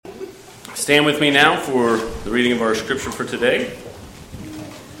Stand with me now for the reading of our scripture for today.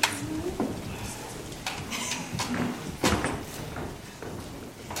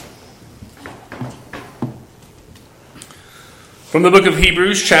 From the book of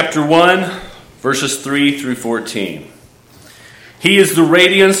Hebrews, chapter 1, verses 3 through 14. He is the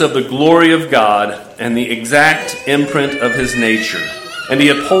radiance of the glory of God and the exact imprint of his nature, and he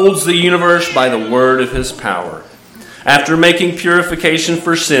upholds the universe by the word of his power. After making purification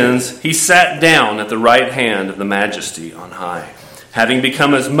for sins, he sat down at the right hand of the Majesty on high, having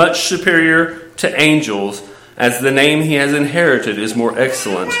become as much superior to angels as the name he has inherited is more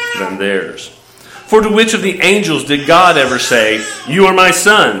excellent than theirs. For to which of the angels did God ever say, "You are my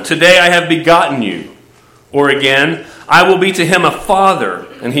son, today I have begotten you"? Or again, "I will be to him a father,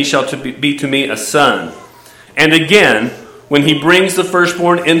 and he shall be to me a son"? And again, when he brings the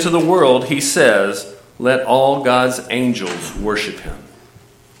firstborn into the world, he says, "Let all God's angels worship him."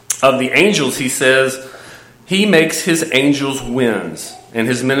 Of the angels, he says, "He makes his angels winds, and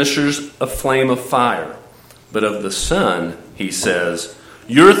his ministers a flame of fire." But of the Son, he says,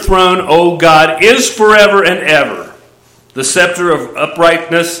 "Your throne, O God, is forever and ever. The scepter of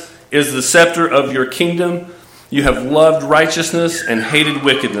uprightness is the scepter of your kingdom. You have loved righteousness and hated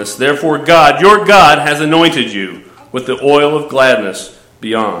wickedness. Therefore God, your God, has anointed you with the oil of gladness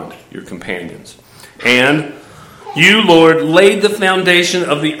beyond your companions. And you, Lord, laid the foundation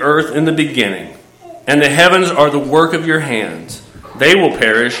of the earth in the beginning, and the heavens are the work of your hands. They will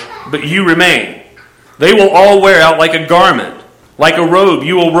perish, but you remain. They will all wear out like a garment. Like a robe,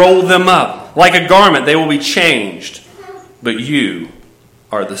 you will roll them up. Like a garment, they will be changed. But you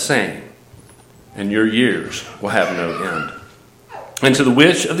are the same, and your years will have no end. And to the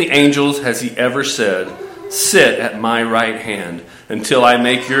which of the angels has he ever said, "Sit at my right hand until I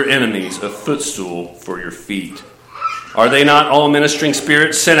make your enemies a footstool for your feet"? Are they not all ministering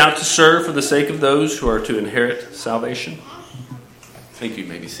spirits sent out to serve for the sake of those who are to inherit salvation? Thank you. You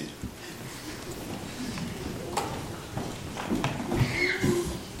may be seated.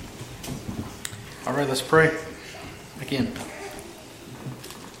 All right, let's pray again.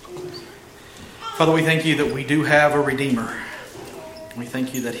 Father, we thank you that we do have a Redeemer. We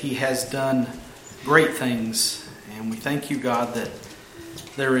thank you that he has done great things. And we thank you, God, that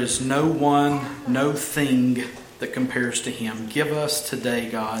there is no one, no thing that compares to him. Give us today,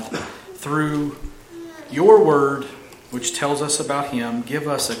 God, through your word, which tells us about him, give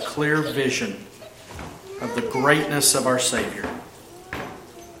us a clear vision of the greatness of our Savior.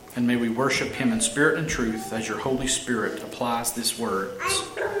 And may we worship him in spirit and truth as your Holy Spirit applies these words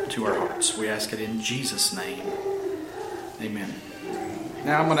to our hearts. We ask it in Jesus' name. Amen.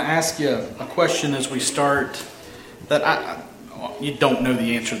 Now I'm going to ask you a question as we start that you don't know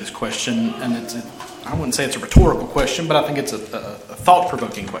the answer to this question, and I wouldn't say it's a rhetorical question, but I think it's a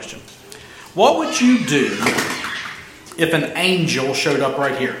thought-provoking question. What would you do if an angel showed up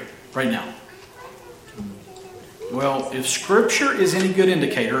right here, right now? Well, if Scripture is any good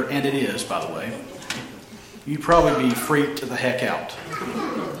indicator, and it is, by the way, you'd probably be freaked the heck out.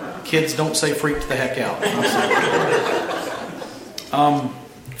 Kids don't say freaked the heck out.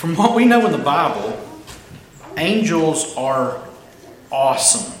 From what we know in the Bible, angels are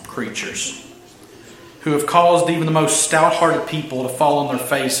awesome creatures who have caused even the most stout-hearted people to fall on their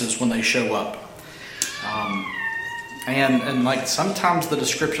faces when they show up. And like sometimes the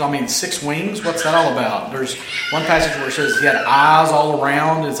description, 6 wings, what's that all about? There's one passage where it says he had eyes all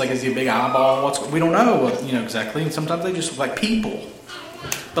around. It's like, is he a big eyeball? We don't know exactly. And sometimes they just look like people.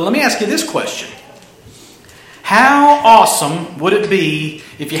 But let me ask you this question. How awesome would it be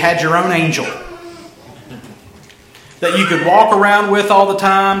if you had your own angel that you could walk around with all the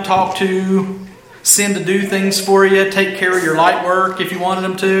time, talk to, send to do things for you, take care of your light work if you wanted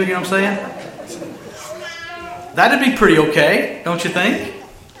them to, you know what I'm saying? That'd be pretty okay, don't you think?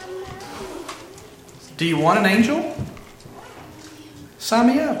 Do you want an angel? Sign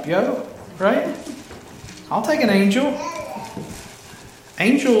me up, yo. Right? I'll take an angel.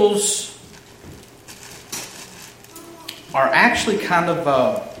 Angels are actually kind of,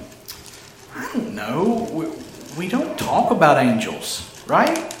 I don't know, we don't talk about angels,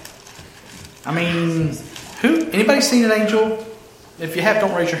 right? Anybody seen an angel? If you have,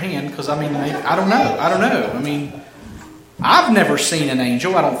 don't raise your hand, because I don't know. I've never seen an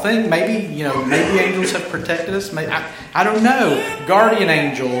angel. I don't think. Maybe angels have protected us. I don't know. Guardian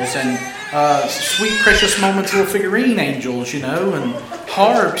angels and sweet, precious moments, little figurine angels, and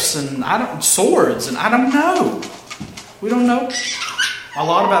harps and swords, and I don't know. We don't know a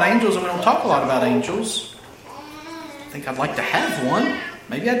lot about angels, and we don't talk a lot about angels. I think I'd like to have one.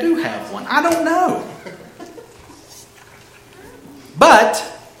 Maybe I do have one. I don't know. But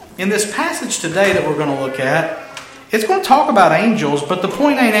in this passage today that we're going to look at, it's going to talk about angels, but the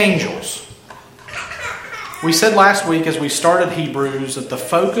point ain't angels. We said last week as we started Hebrews that the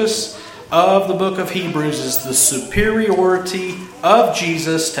focus of the book of Hebrews is the superiority of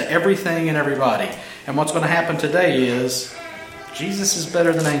Jesus to everything and everybody. And what's going to happen today is Jesus is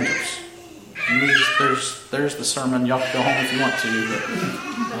better than angels. There's the sermon. Y'all can go home if you want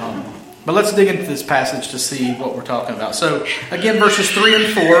to. But let's dig into this passage to see what we're talking about. So again, verses 3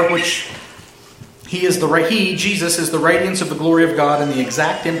 and 4, which Jesus is the radiance of the glory of God and the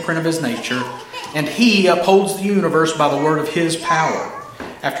exact imprint of His nature, and He upholds the universe by the word of His power.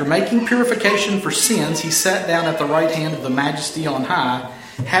 After making purification for sins, He sat down at the right hand of the Majesty on high,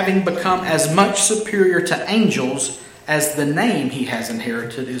 having become as much superior to angels as the name He has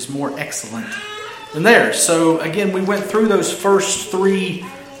inherited is more excellent than theirs. So again, we went through those first 3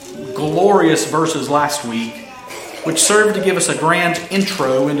 glorious verses last week, which served to give us a grand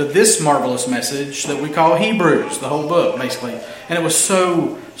intro into this marvelous message that we call Hebrews, the whole book, basically. And it was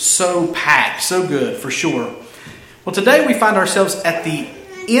so packed, so good, for sure. Well, today we find ourselves at the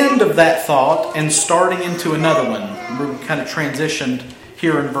end of that thought and starting into another one. We're kind of transitioned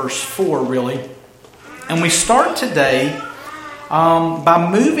here in verse 4, really. And we start today by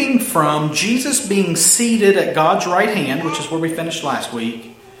moving from Jesus being seated at God's right hand, which is where we finished last week,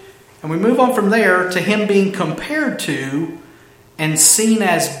 and we move on from there to Him being compared to and seen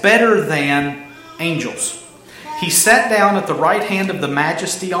as better than angels. He sat down at the right hand of the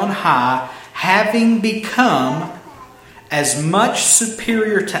Majesty on high, having become as much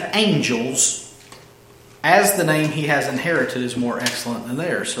superior to angels as the name He has inherited is more excellent than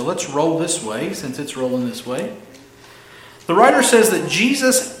theirs. So let's roll this way, since it's rolling this way. The writer says that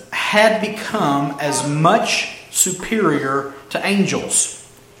Jesus had become as much superior to angels.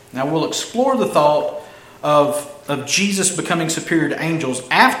 Now we'll explore the thought of Jesus becoming superior to angels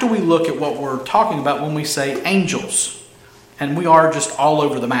after we look at what we're talking about when we say angels. And we are just all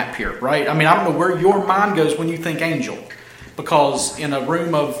over the map here, right? I mean, I don't know where your mind goes when you think angel. Because in a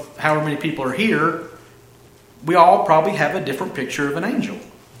room of however many people are here, we all probably have a different picture of an angel.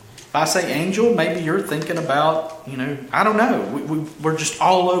 If I say angel, maybe you're thinking about, I don't know. We're just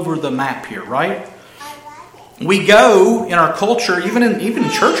all over the map here, right? We go in our culture, even in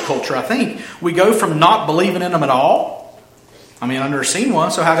church culture, I think, we go from not believing in them at all. I mean, I've never seen one,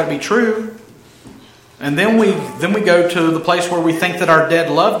 so how could it be true? And then we go to the place where we think that our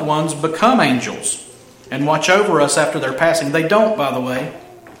dead loved ones become angels and watch over us after their passing. They don't, by the way.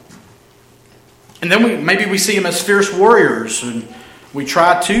 And then maybe we see them as fierce warriors, and we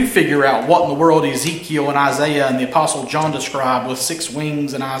try to figure out what in the world Ezekiel and Isaiah and the Apostle John describe with 6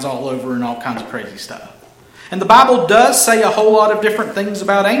 wings and eyes all over and all kinds of crazy stuff. And the Bible does say a whole lot of different things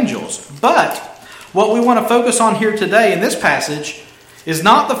about angels. But what we want to focus on here today in this passage is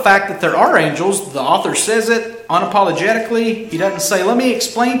not the fact that there are angels. The author says it unapologetically. He doesn't say, let me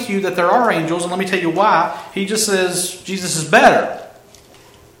explain to you that there are angels and let me tell you why. He just says Jesus is better.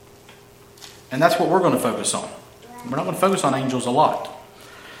 And that's what we're going to focus on. We're not going to focus on angels a lot.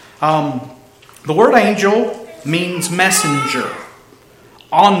 The word angel means messenger,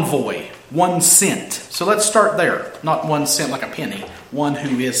 envoy, one sent. So let's start there. Not one sent like a penny. One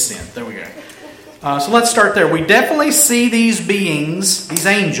who is sent. There we go. So let's start there. We definitely see these beings, these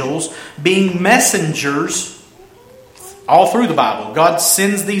angels, being messengers all through the Bible. God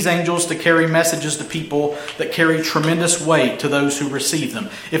sends these angels to carry messages to people that carry tremendous weight to those who receive them.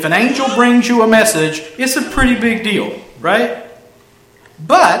 If an angel brings you a message, it's a pretty big deal, right?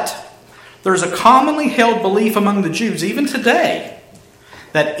 But there's a commonly held belief among the Jews, even today,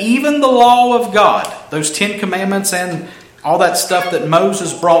 that even the law of God, those 10 commandments and all that stuff that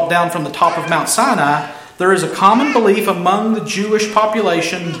Moses brought down from the top of Mount Sinai, there is a common belief among the Jewish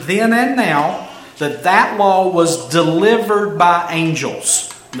population then and now that law was delivered by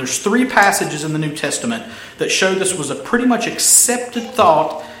angels. And there's 3 passages in the New Testament that show this was a pretty much accepted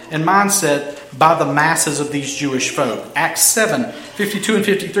thought and mindset by the masses of these Jewish folk. Acts 7, 52 and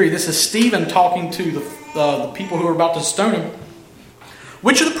 53. This is Stephen talking to the people who are about to stone him.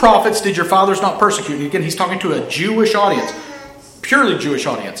 Which of the prophets did your fathers not persecute? And again, he's talking to a Jewish audience, purely Jewish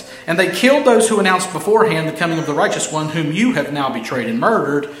audience. And they killed those who announced beforehand the coming of the righteous one, whom you have now betrayed and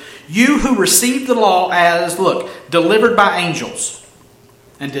murdered. You who received the law as, delivered by angels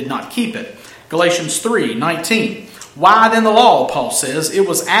and did not keep it. Galatians 3:19. Why then the law, Paul says? It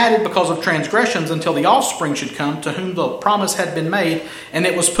was added because of transgressions until the offspring should come to whom the promise had been made. And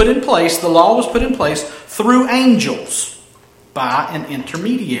it was put in place, the law was put in place through angels by an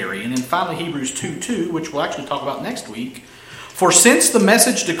intermediary. And then finally Hebrews 2:2, which we'll actually talk about next week. For since the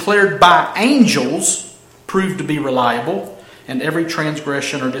message declared by angels proved to be reliable, and every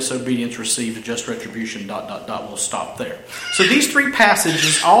transgression or disobedience received a just retribution, ... We'll stop there. So these three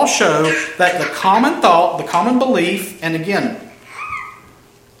passages all show that the common thought, the common belief, and again,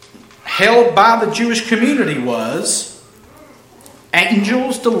 held by the Jewish community was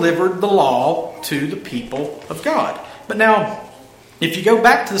angels delivered the law to the people of God. But now, if you go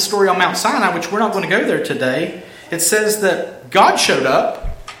back to the story on Mount Sinai, which we're not going to go there today, it says that God showed up,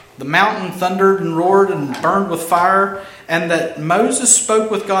 the mountain thundered and roared and burned with fire, and that Moses spoke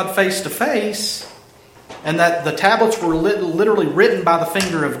with God face to face, and that the tablets were literally written by the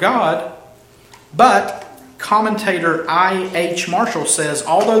finger of God. But commentator I.H. Marshall says,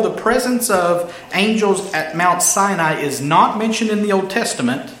 although the presence of angels at Mount Sinai is not mentioned in the Old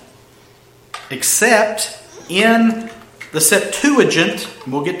Testament, except in the Septuagint,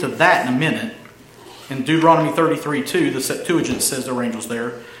 and we'll get to that in a minute, in Deuteronomy 33:2, the Septuagint says there were angels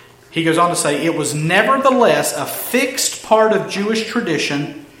there. He goes on to say, it was nevertheless a fixed part of Jewish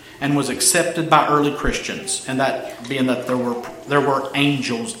tradition and was accepted by early Christians. And that being that there were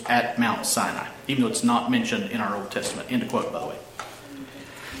angels at Mount Sinai, even though it's not mentioned in our Old Testament. End of quote, by the way.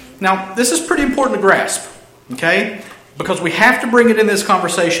 Now, this is pretty important to grasp, okay? Because we have to bring it in this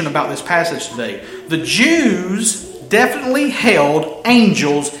conversation about this passage today. The Jews definitely held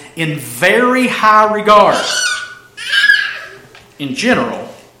angels in very high regard in general.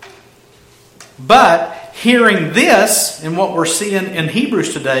 But hearing this, and what we're seeing in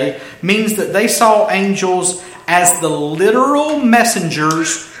Hebrews today, means that they saw angels as the literal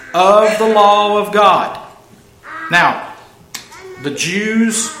messengers of the law of God. Now, the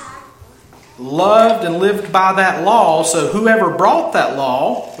Jews loved and lived by that law, so whoever brought that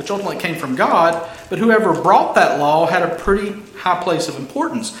law, which ultimately came from God, but whoever brought that law had a pretty high place of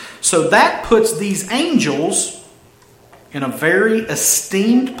importance. So that puts these angels in a very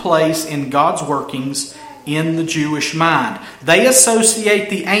esteemed place in God's workings in the Jewish mind. They associate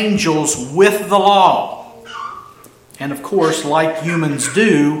the angels with the law. And of course, like humans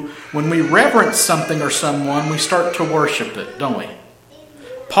do, when we reverence something or someone, we start to worship it, don't we?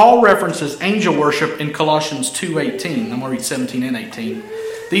 Paul references angel worship in Colossians 2:18. I'm going to read 17 and 18.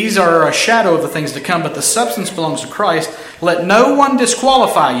 These are a shadow of the things to come, but the substance belongs to Christ. Let no one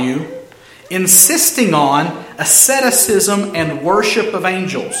disqualify you, insisting on asceticism and worship of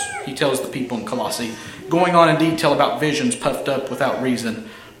angels, he tells the people in Colossae, going on in detail about visions puffed up without reason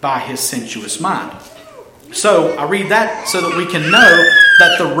by his sensuous mind. So I read that so that we can know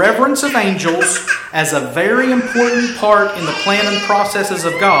that the reverence of angels as a very important part in the plan and processes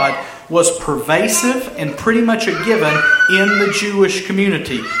of God was pervasive and pretty much a given in the Jewish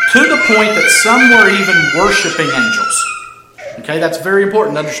community, to the point that some were even worshiping angels. Okay, that's very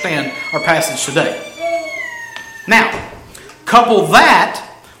important to understand our passage today. Now, couple that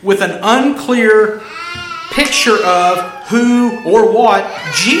with an unclear picture of who or what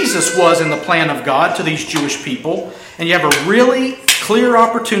Jesus was in the plan of God to these Jewish people, and you have a really clear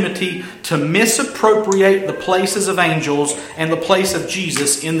opportunity to misappropriate the places of angels and the place of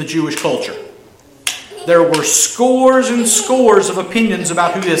Jesus in the Jewish culture. There were scores and scores of opinions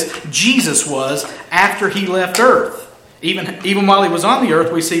about who this Jesus was after he left earth. Even while he was on the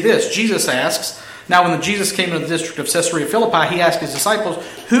earth, we see this. Jesus asks, now when Jesus came into the district of Caesarea Philippi, he asked his disciples,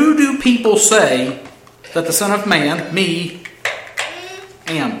 who do people say that the Son of Man, me,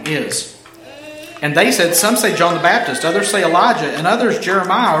 is? And they said, some say John the Baptist, others say Elijah, and others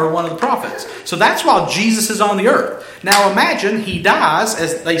Jeremiah or one of the prophets. So that's while Jesus is on the earth. Now imagine he dies,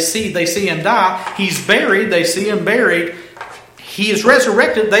 as they see him die. He's buried, they see him buried. He is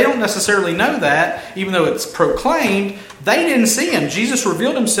resurrected. They don't necessarily know that, even though it's proclaimed. They didn't see him. Jesus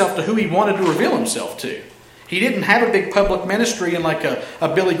revealed himself to who he wanted to reveal himself to. He didn't have a big public ministry and like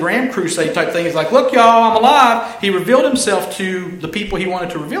a Billy Graham crusade type thing. He's like, look y'all, I'm alive. He revealed himself to the people he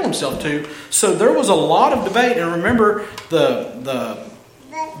wanted to reveal himself to. So there was a lot of debate. And remember, the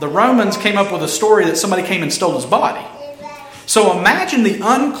Romans came up with a story that somebody came and stole his body. So imagine the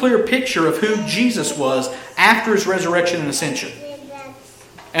unclear picture of who Jesus was after his resurrection and ascension.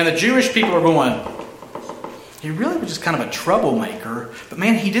 And the Jewish people are going, he really was just kind of a troublemaker, but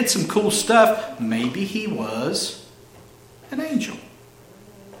man, he did some cool stuff. Maybe he was an angel.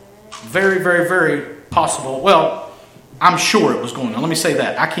 Very, very, very possible. Well, I'm sure it was going on. Let me say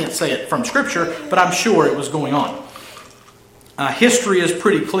that. I can't say it from Scripture, but I'm sure it was going on. History is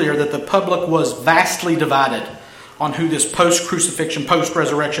pretty clear that the public was vastly divided on who this post-crucifixion,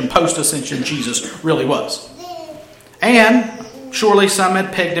 post-resurrection, post-ascension Jesus really was. And surely some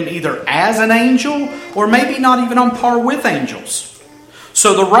had pegged him either as an angel or maybe not even on par with angels.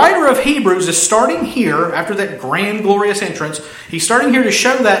 So the writer of Hebrews is starting here, after that grand, glorious entrance, he's starting here to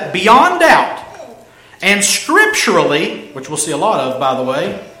show that beyond doubt, And scripturally, which we'll see a lot of, by the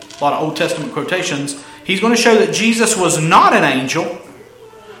way, a lot of Old Testament quotations, he's going to show that Jesus was not an angel,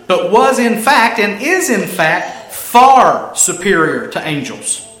 but was in fact and is in fact far superior to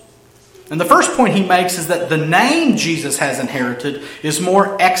angels. And the first point he makes is that the name Jesus has inherited is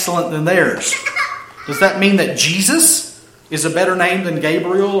more excellent than theirs. Does that mean that Jesus is a better name than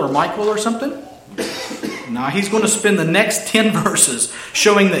Gabriel or Michael or something? No, he's going to spend the next 10 verses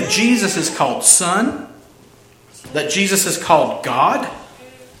showing that Jesus is called Son, that Jesus is called God,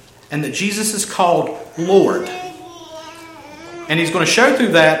 and that Jesus is called Lord. And he's going to show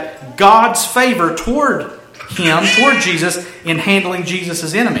through that God's favor toward him, toward Jesus, in handling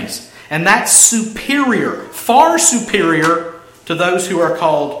Jesus' enemies. And that's superior, far superior to those who are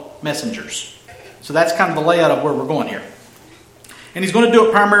called messengers. So that's kind of the layout of where we're going here. And he's going to do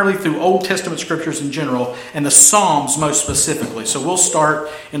it primarily through Old Testament scriptures in general and the Psalms most specifically. So we'll start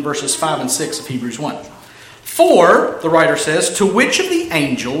in verses 5 and 6 of Hebrews 1. For, the writer says, to which of the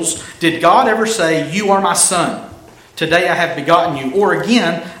angels did God ever say, "You are my son. Today I have begotten you"? Or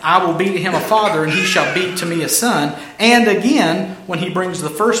again, "I will be to him a father, and he shall be to me a son"? And again, when he brings the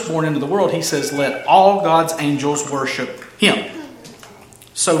firstborn into the world, he says, "Let all God's angels worship him."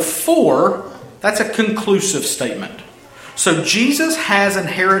 So for, that's a conclusive statement. So Jesus has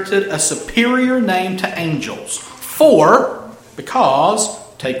inherited a superior name to angels. For, because,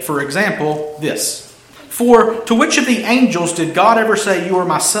 take for example this. For to which of the angels did God ever say, "You are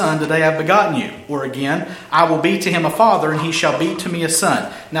my son, today I have begotten you"? Or again, "I will be to him a father, and he shall be to me a son"?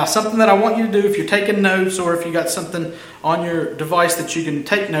 Now, something that I want you to do, if you're taking notes or if you got something on your device that you can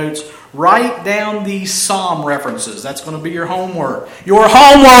take notes, write down these psalm references. That's going to be your homework. Your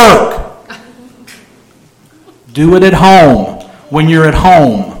homework! Do it at home, when you're at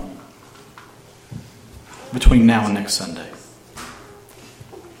home, between now and next Sunday.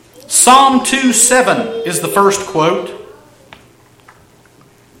 Psalm 2:7 is the first quote.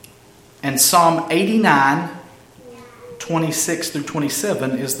 And Psalm 89, 26 through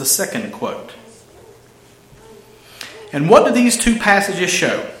 27 is the second quote. And what do these two passages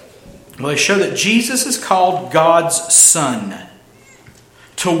show? Well, they show that Jesus is called God's Son.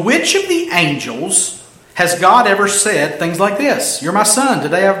 To which of the angels has God ever said things like this? "You're my son,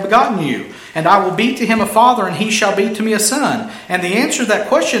 today I have begotten you, and I will be to him a father, and he shall be to me a son"? And the answer to that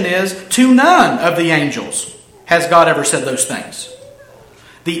question is, to none of the angels has God ever said those things.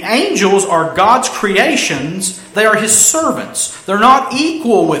 The angels are God's creations. They are his servants. They're not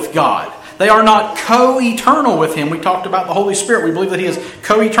equal with God. They are not co-eternal with him. We talked about the Holy Spirit. We believe that he is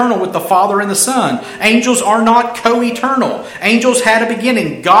co-eternal with the Father and the Son. Angels are not co-eternal. Angels had a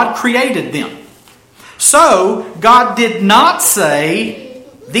beginning. God created them. So, God did not say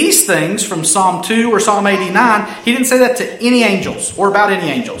these things from Psalm 2 or Psalm 89. He didn't say that to any angels or about any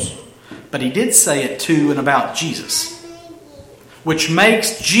angels. But he did say it to and about Jesus, which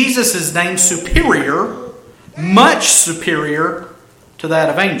makes Jesus' name superior, much superior to that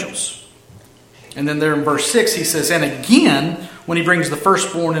of angels. And then there in verse 6 he says, and again, when he brings the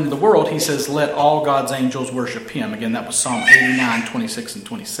firstborn into the world, he says, "Let all God's angels worship him." Again, that was Psalm 89, 26, and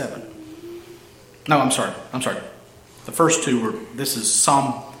 27. No, I'm sorry. The first two were, this is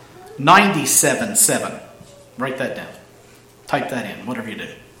Psalm 97, 7. Write that down. Type that in, whatever you do.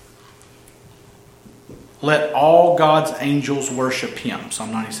 Let all God's angels worship him.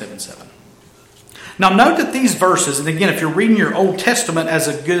 Psalm 97, 7. Now note that these verses, and again, if you're reading your Old Testament as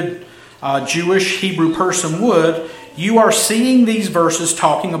a good Jewish Hebrew person would, you are seeing these verses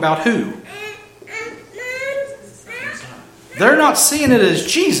talking about who? They're not seeing it as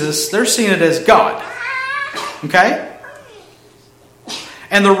Jesus, they're seeing it as God. Okay?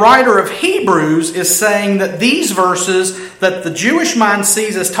 And the writer of Hebrews is saying that these verses that the Jewish mind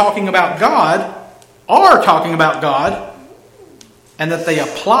sees as talking about God are talking about God, and that they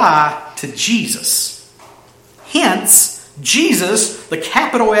apply to Jesus. Hence, Jesus, the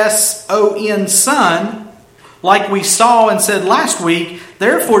capital S-O-N Son, like we saw and said last week,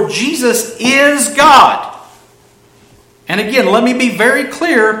 therefore Jesus is God. And again, let me be very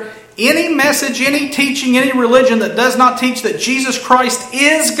clear, any message, any teaching, any religion that does not teach that Jesus Christ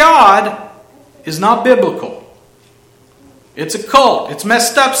is God is not biblical. It's a cult. It's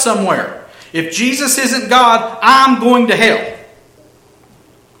messed up somewhere. If Jesus isn't God, I'm going to hell.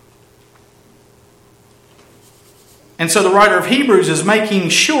 And so the writer of Hebrews is making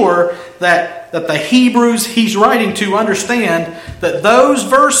sure that the Hebrews he's writing to understand that those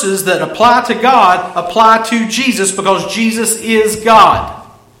verses that apply to God apply to Jesus because Jesus is God.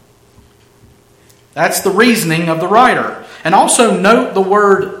 That's the reasoning of the writer. And also note the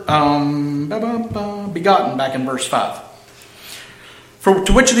word begotten back in verse 5.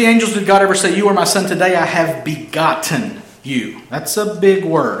 To which of the angels did God ever say, "You are my son, today I have begotten you"? That's a big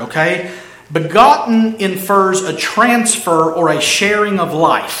word, okay? Begotten infers a transfer or a sharing of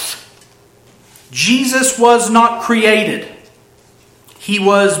life. Jesus was not created. He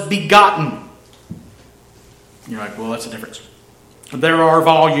was begotten. You're like, well, that's a difference. There are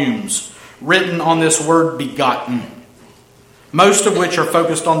volumes written on this word begotten, most of which are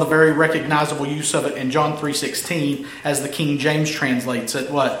focused on the very recognizable use of it in John 3:16, as the King James translates it.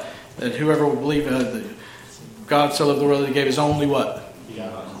 What? That whoever would believe that God so loved the world that He gave His only what?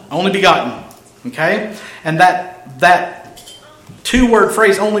 Begotten. Only begotten. Okay? And that two-word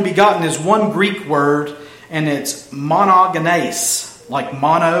phrase, only begotten, is one Greek word, and it's monogenes, like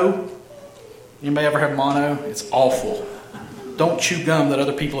mono. Anybody ever had mono? It's awful. Don't chew gum that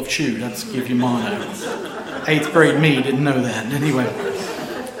other people have chewed. That's give you mono. 8th grade me didn't know that. Anyway.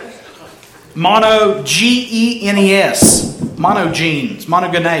 Mono, Genes. Monogenes.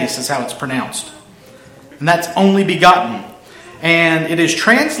 Monogenes is how it's pronounced. And that's only begotten. And it is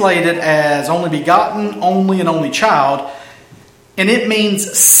translated as only begotten, only and only child. And it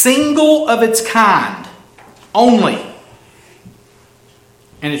means single of its kind. Only.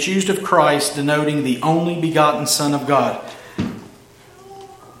 And it's used of Christ, denoting the only begotten Son of God.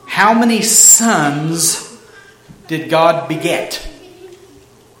 How many sons did God beget?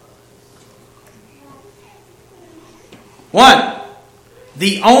 One.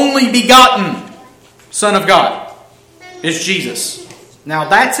 The only begotten Son of God is Jesus. Now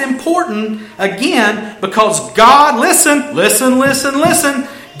that's important, again, because God, listen.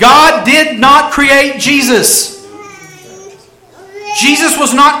 God did not create Jesus. Jesus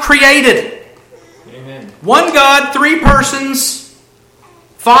was not created. Amen. One God, three persons,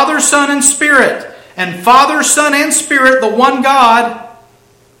 Father, Son, and Spirit. And Father, Son, and Spirit, the one God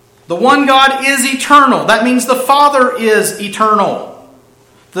is eternal. That means the Father is eternal.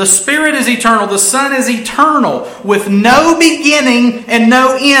 The Spirit is eternal. The Son is eternal, with no beginning and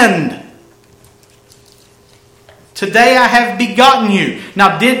no end. Today I have begotten you.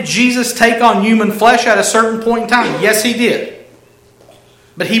 Now, did Jesus take on human flesh at a certain point in time? Yes, He did.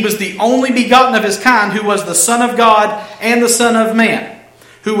 But He was the only begotten of His kind, who was the Son of God and the Son of Man,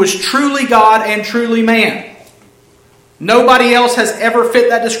 who was truly God and truly man. Nobody else has ever fit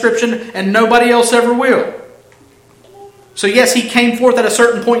that description, and nobody else ever will. So yes, He came forth at a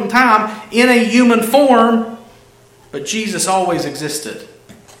certain point in time in a human form, but Jesus always existed.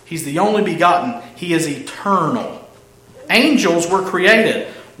 He's the only begotten. He is eternal. Angels were created.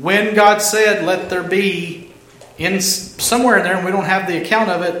 When God said, "Let there be," somewhere in there, and we don't have the account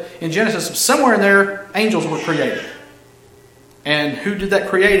of it in Genesis, somewhere in there, angels were created. And who did that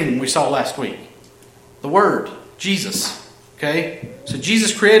creating we saw last week? The Word, Jesus. Okay? So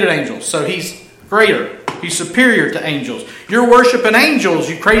Jesus created angels. So He's greater. He's superior to angels. You're worshiping angels,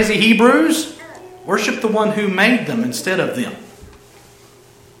 you crazy Hebrews. Worship the one who made them instead of them.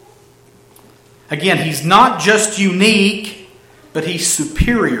 Again, He's not just unique, but He's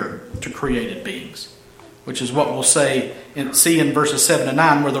superior to created beings. Which is what we'll see in verses 7 and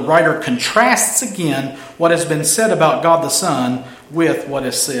 9, where the writer contrasts again what has been said about God the Son with what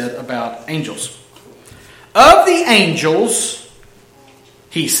is said about angels. Of the angels,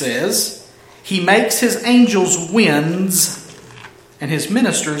 he says, He makes His angels winds and His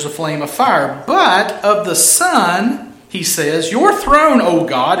ministers a flame of fire. But of the Son, he says, "Your throne, O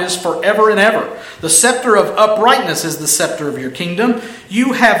God, is forever and ever. The scepter of uprightness is the scepter of your kingdom.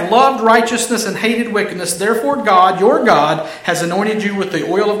 You have loved righteousness and hated wickedness. Therefore God, your God, has anointed you with the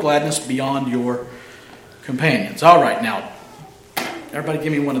oil of gladness beyond your companions." All right, now, everybody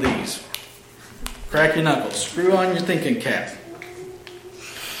give me one of these. Crack your knuckles. Screw on your thinking cap.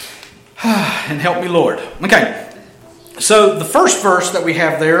 And help me, Lord. Okay, so the first verse that we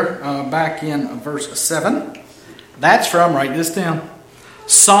have there, back in verse 7, that's from, write this down,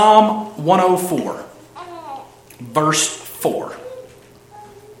 Psalm 104, verse 4.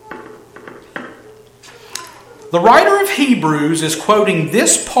 The writer of Hebrews is quoting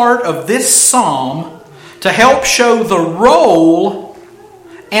this part of this psalm to help show the role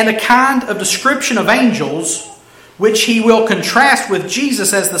and a kind of description of angels, which he will contrast with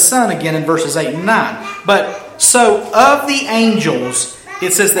Jesus as the Son again in verses 8 and 9. But so of the angels,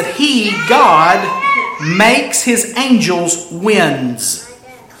 it says that He, God, makes His angels winds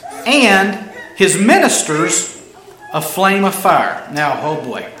and His ministers a flame of fire. Now, oh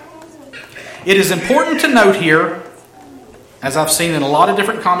boy. It is important to note here, as I've seen in a lot of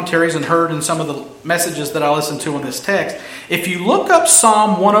different commentaries and heard in some of the messages that I listened to on this text, if you look up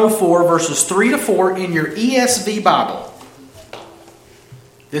Psalm 104 verses 3 to 4 in your ESV Bible,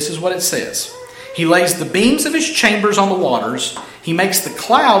 this is what it says. He lays the beams of his chambers on the waters. He makes the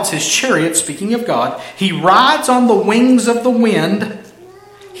clouds his chariot, speaking of God. He rides on the wings of the wind.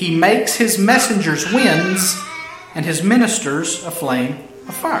 He makes his messengers winds and his ministers a flame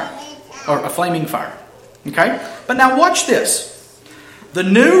of fire, or a flaming fire. Okay? But now watch this. The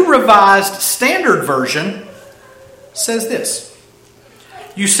New Revised Standard Version says this.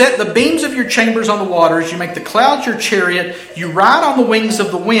 You set the beams of your chambers on the waters. You make the clouds your chariot. You ride on the wings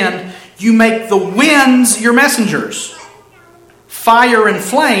of the wind. You make the winds your messengers. Fire and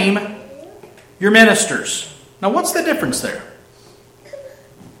flame your ministers. Now what's the difference there?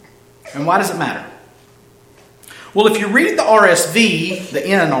 And why does it matter? Well, if you read the RSV, the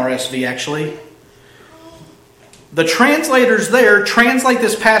NRSV actually, the translators there translate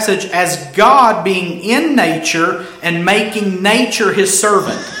this passage as God being in nature and making nature his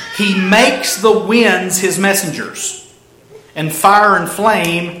servant. He makes the winds his messengers and fire and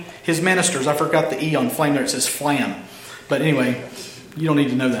flame his ministers. I forgot the E on flame there. It says flam. But anyway, you don't need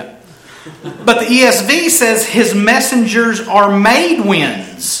to know that. But the ESV says his messengers are made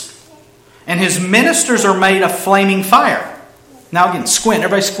winds and his ministers are made a flaming fire. Now again, squint.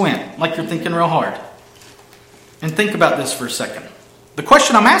 Everybody squint like you're thinking real hard. And think about this for a second. The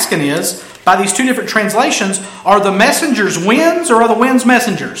question I'm asking is, by these two different translations, are the messengers winds or are the winds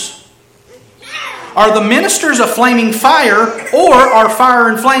messengers? Are the ministers a flaming fire or are fire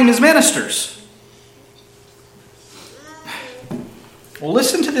and flame his ministers? Well,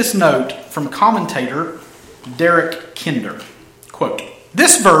 listen to this note from commentator Derek Kinder. Quote,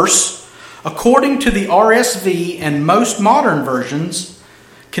 this verse, according to the RSV and most modern versions,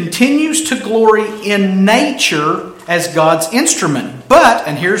 continues to glory in nature as God's instrument. But,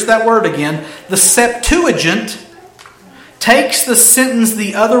 and here's that word again, the Septuagint takes the sentence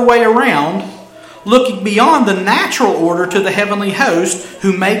the other way around, looking beyond the natural order to the heavenly host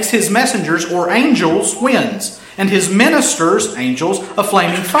who makes his messengers, or angels, winds, and his ministers, angels, a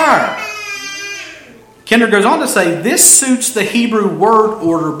flaming fire. Kinder goes on to say, this suits the Hebrew word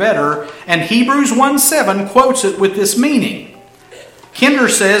order better, and Hebrews 1:7 quotes it with this meaning. Kinder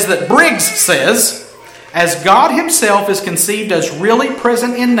says that Briggs says, as God himself is conceived as really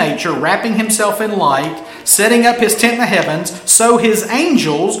present in nature, wrapping himself in light, setting up his tent in the heavens, so his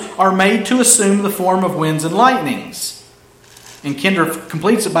angels are made to assume the form of winds and lightnings. And Kinder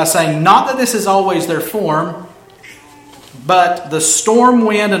completes it by saying, not that this is always their form, but the storm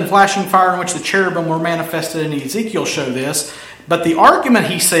wind and flashing fire in which the cherubim were manifested in Ezekiel show this. But the argument,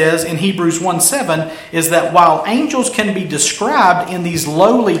 he says, in Hebrews 1:7 is that while angels can be described in these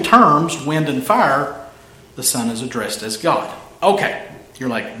lowly terms, wind and fire, the Son is addressed as God. Okay, you're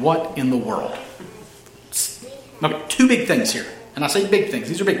like, what in the world? Okay, two big things here. And I say big things.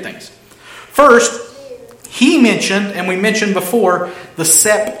 These are big things. First, he mentioned, and we mentioned before, the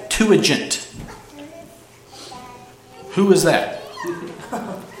Septuagint. Who is that?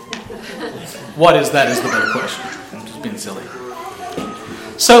 What is that is the better question. I'm just being silly.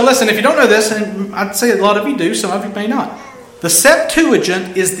 So listen, if you don't know this, and I'd say a lot of you do, some of you may not. The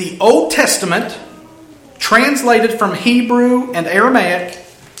Septuagint is the Old Testament translated from Hebrew and Aramaic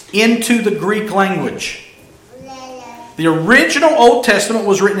into the Greek language. The original Old Testament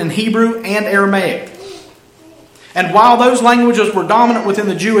was written in Hebrew and Aramaic. And while those languages were dominant within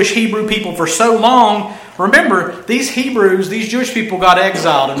the Jewish Hebrew people for so long, remember, these Hebrews, these Jewish people got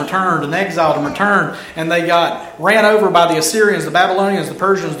exiled and returned and exiled and returned. And they got ran over by the Assyrians, the Babylonians, the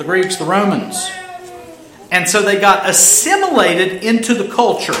Persians, the Greeks, the Romans. And so they got assimilated into the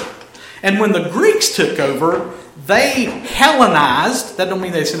culture. And when the Greeks took over, they Hellenized. That don't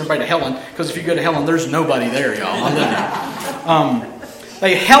mean they sent everybody to Helen, because if you go to Helen, there's nobody there, y'all.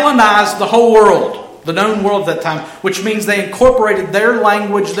 They Hellenized the whole world, the known world at that time, which means they incorporated their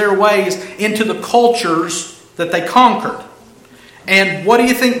language, their ways, into the cultures that they conquered. And what do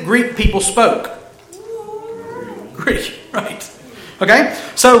you think Greek people spoke? Greek, right. Okay?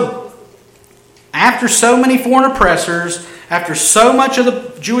 So, after so many foreign oppressors, after so much of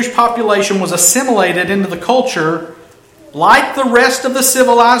the Jewish population was assimilated into the culture, like the rest of the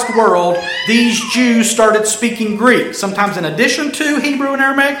civilized world, these Jews started speaking Greek, sometimes in addition to Hebrew and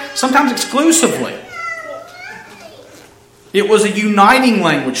Aramaic, sometimes exclusively. It was a uniting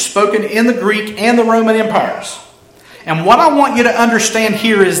language spoken in the Greek and the Roman empires. And what I want you to understand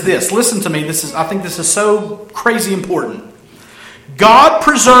here is this. Listen to me. I think this is so crazy important. God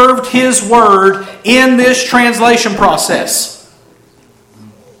preserved His Word in this translation process.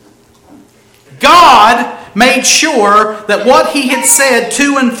 God made sure that what He had said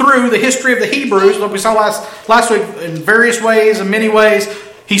to and through the history of the Hebrews, like we saw last week in various ways, in many ways,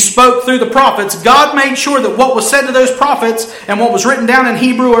 He spoke through the prophets. God made sure that what was said to those prophets and what was written down in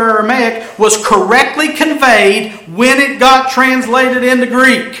Hebrew or Aramaic was correctly conveyed when it got translated into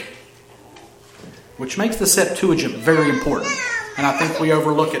Greek. Which makes the Septuagint very important. And I think we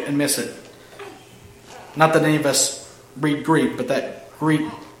overlook it and miss it. Not that any of us read Greek, but that Greek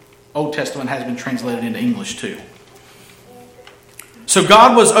Old Testament has been translated into English too. So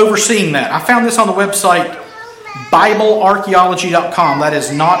God was overseeing that. I found this on the website BibleArchaeology.com. That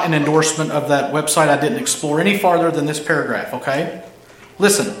is not an endorsement of that website. I didn't explore any farther than this paragraph, okay?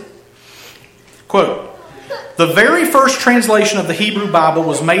 Listen. Quote, "The very first translation of the Hebrew Bible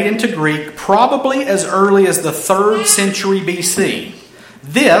was made into Greek probably as early as the 3rd century BC.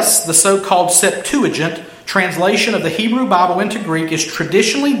 This, the so-called Septuagint, translation of the Hebrew Bible into Greek, is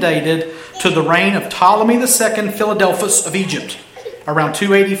traditionally dated to the reign of Ptolemy II Philadelphus of Egypt, around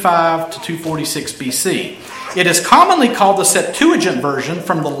 285 to 246 BC. It is commonly called the Septuagint version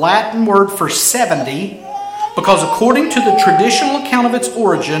from the Latin word for 70 because according to the traditional account of its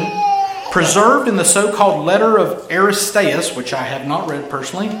origin, preserved in the so-called letter of Aristeas, which I have not read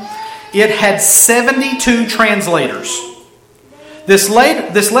personally, it had 72 translators. This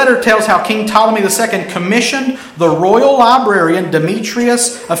letter tells how King Ptolemy II commissioned the royal librarian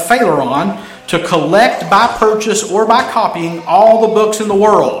Demetrius of Phaleron to collect by purchase or by copying all the books in the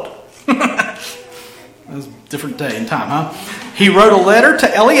world." That's a different day and time, huh? "He wrote a letter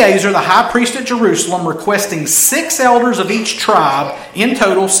to Eleazar, the high priest at Jerusalem, requesting 6 elders of each tribe, in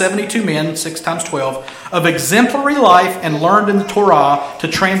total 72 men, 6 times 12, of exemplary life and learned in the Torah, to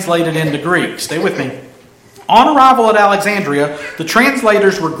translate it into Greek." Stay with me. "On arrival at Alexandria, the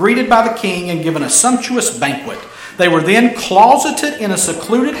translators were greeted by the king and given a sumptuous banquet. They were then closeted in a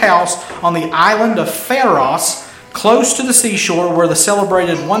secluded house on the island of Pharos, close to the seashore, where the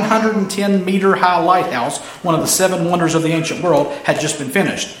celebrated 110-meter high lighthouse, one of the 7 wonders of the ancient world, had just been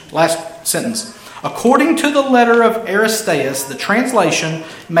finished." Last sentence. "According to the letter of Aristeas, the translation,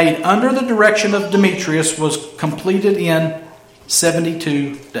 made under the direction of Demetrius, was completed in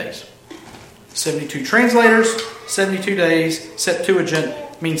 72 days. 72 translators, 72 days. Septuagint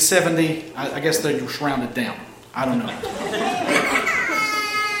means 70. I guess they just rounded down. I don't know.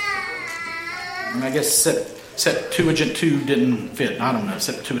 And I guess Septuagint 2 didn't fit. I don't know.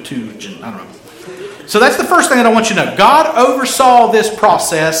 Septuagint, I don't know. So that's the first thing that I want you to know. God oversaw this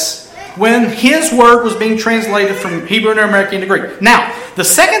process when His Word was being translated from Hebrew and Aramaic into Greek. Now, the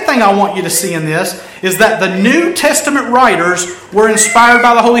second thing I want you to see in this is that the New Testament writers were inspired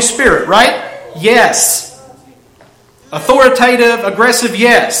by the Holy Spirit, right? Yes. Authoritative, aggressive,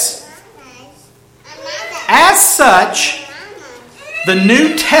 yes. As such, the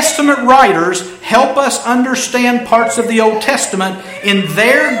New Testament writers help us understand parts of the Old Testament in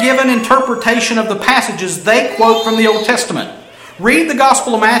their given interpretation of the passages they quote from the Old Testament. Read the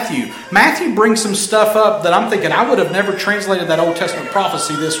Gospel of Matthew. Matthew brings some stuff up that I'm thinking I would have never translated that Old Testament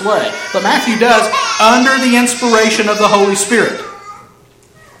prophecy this way. But Matthew does under the inspiration of the Holy Spirit.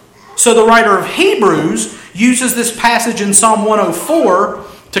 So the writer of Hebrews uses this passage in Psalm 104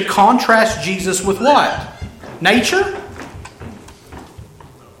 to contrast Jesus with what? Nature?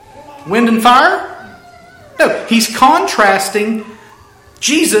 Wind and fire? No, he's contrasting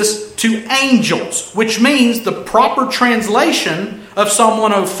Jesus to angels, which means the proper translation of Psalm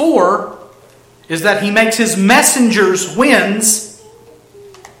 104 is that He makes His messengers winds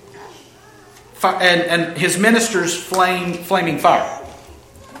and His ministers flaming fire.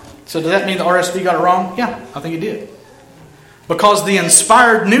 So does that mean the RSV got it wrong? Yeah, I think it did. Because the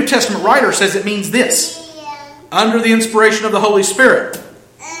inspired New Testament writer says it means this. Under the inspiration of the Holy Spirit.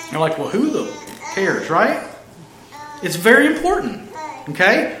 You're like, well, who the cares, right? It's very important.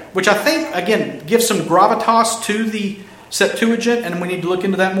 Okay? Which I think, again, gives some gravitas to the Septuagint, and we need to look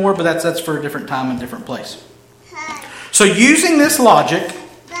into that more, but that's for a different time and different place. So using this logic,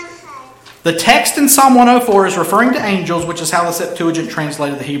 the text in Psalm 104 is referring to angels, which is how the Septuagint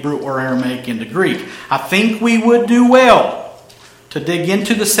translated the Hebrew or Aramaic into Greek. I think we would do well to dig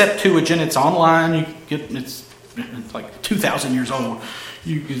into the Septuagint. It's online. It's like 2,000 years old.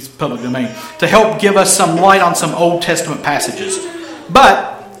 It's public domain. To help give us some light on some Old Testament passages.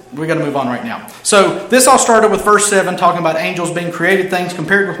 But we're going to move on right now. So this all started with verse 7, talking about angels being created things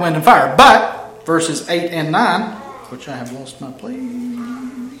compared with wind and fire. But verses 8 and 9, which I have lost my place.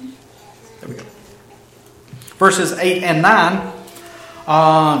 There we go. Verses 8 and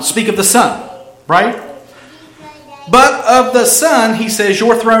 9 speak of the Son, right? But of the Son, he says,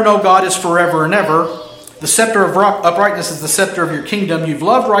 "Your throne, O God, is forever and ever. The scepter of uprightness is the scepter of your kingdom. You've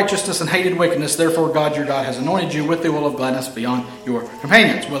loved righteousness and hated wickedness. Therefore, God, your God, has anointed you with the oil of gladness beyond your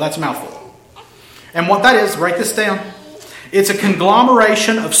companions." Well, that's a mouthful. And what that is, write this down. It's a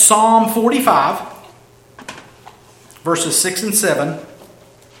conglomeration of Psalm 45, verses 6 and 7,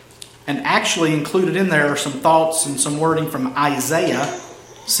 and actually included in there are some thoughts and some wording from Isaiah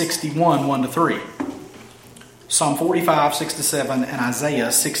 61, 1 to 3. Psalm 45, 6 to 7, and Isaiah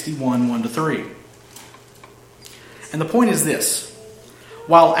 61, 1 to 3. And the point is this.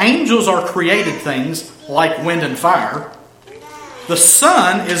 While angels are created things like wind and fire, the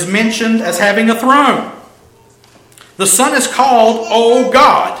Son is mentioned as having a throne. The Son is called, O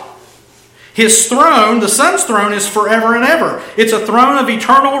God. His throne, the Son's throne, is forever and ever. It's a throne of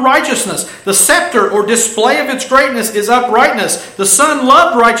eternal righteousness. The scepter or display of its greatness is uprightness. The Son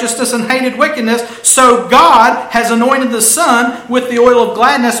loved righteousness and hated wickedness, so God has anointed the Son with the oil of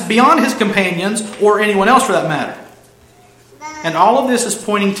gladness beyond his companions, or anyone else for that matter. And all of this is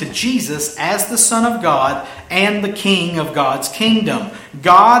pointing to Jesus as the Son of God and the King of God's kingdom.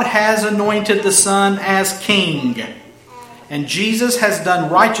 God has anointed the Son as King. And Jesus has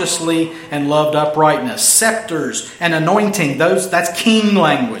done righteously and loved uprightness. Scepters and anointing, that's king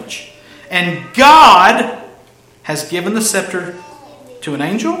language. And God has given the scepter to an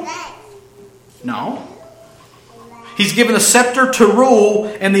angel? No. He's given the scepter to rule,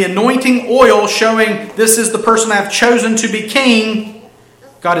 and the anointing oil showing this is the person I have chosen to be king.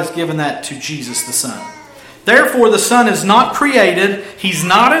 God has given that to Jesus the Son. Therefore, the Son is not created. He's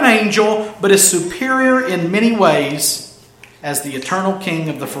not an angel, but is superior in many ways as the eternal king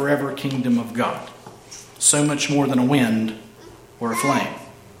of the forever kingdom of God. So much more than a wind or a flame.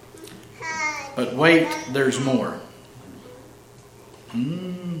 But wait, there's more.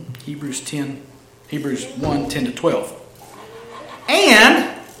 Hebrews 1, 10 to 12.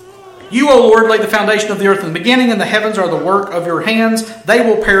 And you, O Lord, laid the foundation of the earth in the beginning, and the heavens are the work of your hands. They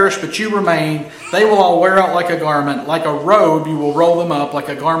will perish, but you remain. They will all wear out like a garment. Like a robe, you will roll them up. Like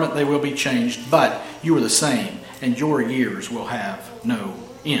a garment, they will be changed. But you are the same, and your years will have no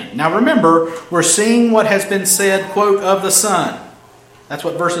end. Now remember, we're seeing what has been said, quote, of the Son. That's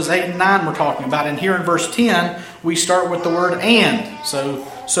what verses 8 and 9 we're talking about. And here in verse 10, we start with the word and. So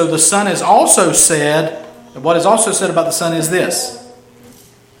the Son is also said, what is also said about the Son is this.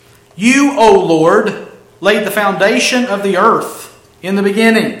 You, O Lord, laid the foundation of the earth in the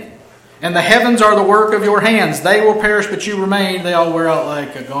beginning, and the heavens are the work of your hands. They will perish, but you remain. They all wear out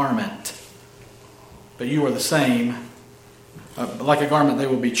like a garment. But you are the same. Like a garment, they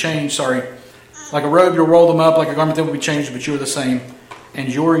will be changed. Like a robe, you'll roll them up. Like a garment, they will be changed, but you are the same. And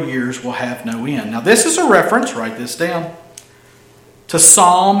your years will have no end. Now, this is a reference, write this down, to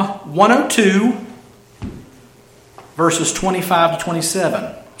Psalm 102, verses 25 to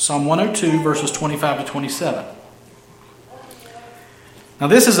 27. Psalm 102, verses 25 to 27. Now,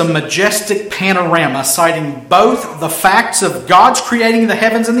 this is a majestic panorama citing both the facts of God's creating the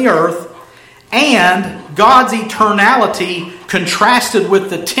heavens and the earth and God's eternality contrasted with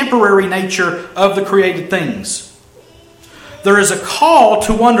the temporary nature of the created things. There is a call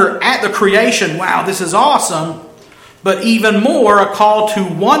to wonder at the creation, wow, this is awesome, but even more a call to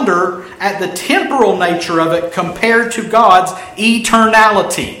wonder at the temporal nature of it compared to God's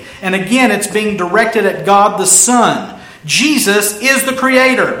eternality. And again, it's being directed at God the Son. Jesus is the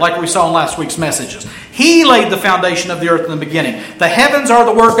Creator, like we saw in last week's messages. He laid the foundation of the earth in the beginning. The heavens are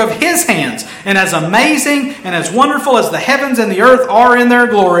the work of His hands. And as amazing and as wonderful as the heavens and the earth are in their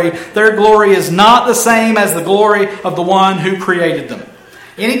glory is not the same as the glory of the one who created them.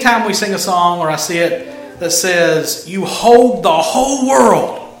 Anytime we sing a song or I see it that says, you hold the whole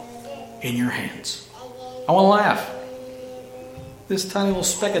world in your hands, I want to laugh. This tiny little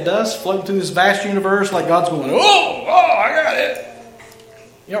speck of dust floating through this vast universe like God's going, oh, I got it.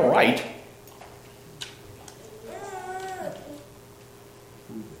 Yeah, right.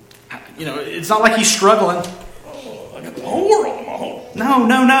 It's not like he's struggling. Oh, I got the whole world in my home.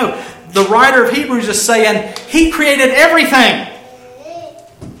 No. The writer of Hebrews is saying He created everything.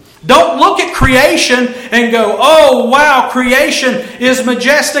 Don't look at creation and go, oh, wow, creation is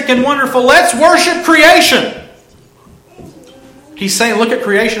majestic and wonderful. Let's worship creation. He's saying, look at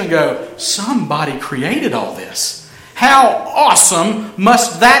creation and go, somebody created all this. How awesome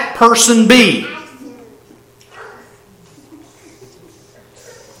must that person be?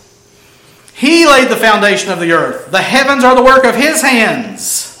 He laid the foundation of the earth. The heavens are the work of His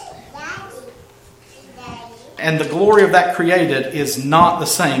hands. And the glory of that created is not the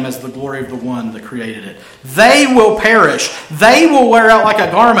same as the glory of the one that created it. They will perish. They will wear out like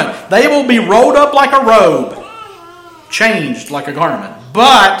a garment. They will be rolled up like a robe. Changed like a garment.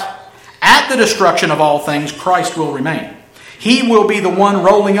 But at the destruction of all things, Christ will remain. He will be the one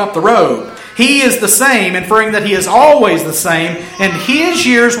rolling up the robe. He is the same, inferring that He is always the same, and His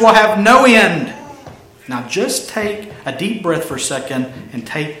years will have no end. Now just take a deep breath for a second and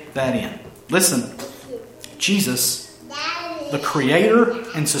take that in. Listen, Jesus, the creator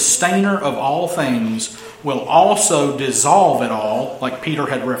and sustainer of all things, will also dissolve it all, like Peter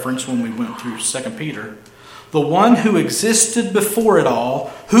had referenced when we went through 2 Peter. The one who existed before it all,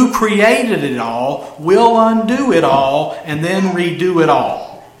 who created it all, will undo it all and then redo it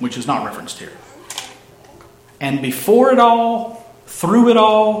all, which is not referenced here. And before it all, through it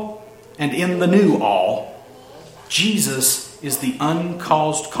all, and in the new all, Jesus is the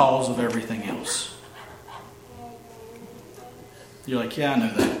uncaused cause of everything else. You're like, yeah, I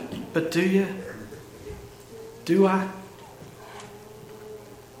know that. But do you? Do I?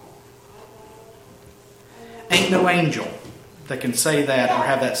 Ain't no angel that can say that or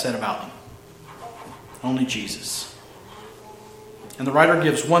have that said about them. Only Jesus. And the writer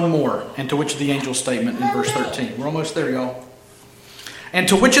gives one more, and to which of the angels statement in verse 13. We're almost there, y'all. And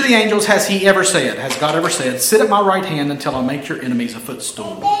to which of the angels has he ever said, has God ever said, sit at my right hand until I make your enemies a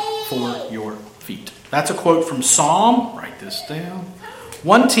footstool for your feet? That's a quote from Psalm, write this down,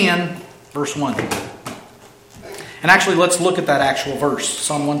 110, verse 1. And actually, let's look at that actual verse.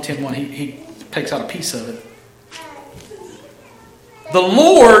 Psalm 110:1, he takes out a piece of it. The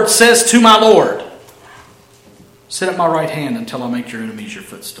Lord says to my Lord, sit at my right hand until I make your enemies your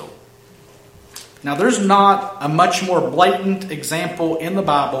footstool. Now, there's not a much more blatant example in the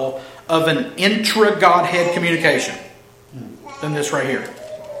Bible of an intra-Godhead communication than this right here.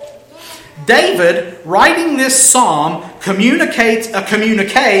 David, writing this psalm, communicates a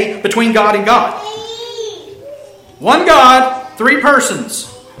communique between God and God. One God, three persons.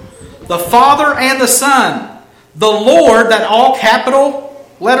 The Father and the Son. The Lord, that all capital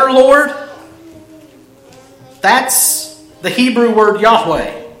letter Lord, that's the Hebrew word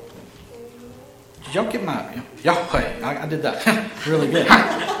Yahweh. Did y'all get my Yahweh? I did that really good.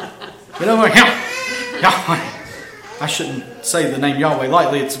 You know, Yahweh. I shouldn't say the name Yahweh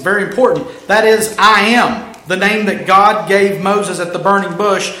lightly. It's very important. That is, I am. The name that God gave Moses at the burning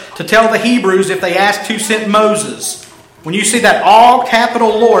bush to tell the Hebrews if they asked who sent Moses. When you see that all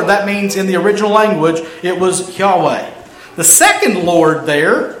capital Lord, that means in the original language it was Yahweh. The second Lord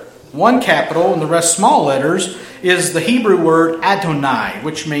there, one capital and the rest small letters, is the Hebrew word Adonai,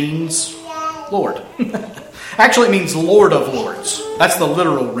 which means Lord. Actually, it means Lord of Lords. That's the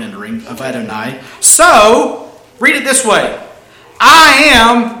literal rendering of Adonai. So, read it this way. I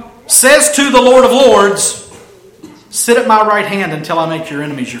am, says to the Lord of Lords, sit at my right hand until I make your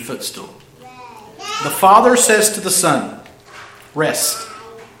enemies your footstool. The Father says to the Son, rest,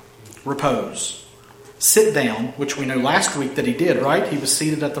 repose, sit down, which we know last week that he did, right? He was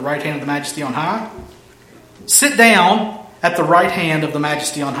seated at the right hand of the Majesty on high. Sit down at the right hand of the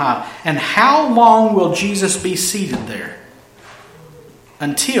Majesty on high. And how long will Jesus be seated there?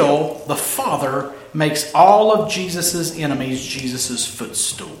 Until the Father makes all of Jesus' enemies Jesus'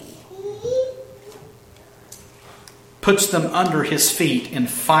 footstool. Puts them under his feet in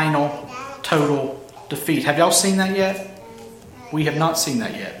final, total defeat. Have y'all seen that yet? We have not seen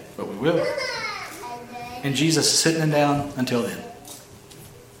that yet, but we will. And Jesus is sitting them down until then.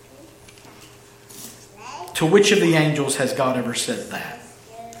 To which of the angels has God ever said that?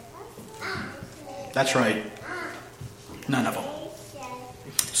 That's right. None of them.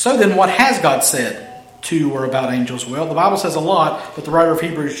 So then what has God said to or about angels? Well, the Bible says a lot, but the writer of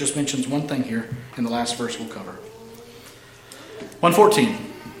Hebrews just mentions one thing here in the last verse we'll cover. 1:14.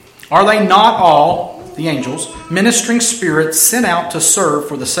 Are they not all, the angels, ministering spirits sent out to serve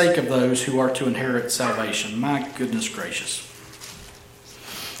for the sake of those who are to inherit salvation? My goodness gracious.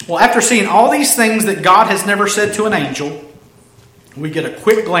 Well, after seeing all these things that God has never said to an angel, we get a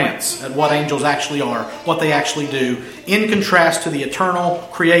quick glance at what angels actually are, what they actually do, in contrast to the eternal,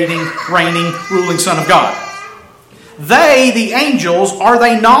 creating, reigning, ruling Son of God. They, the angels, are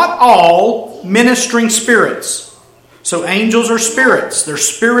they not all ministering spirits? So angels are spirits. They're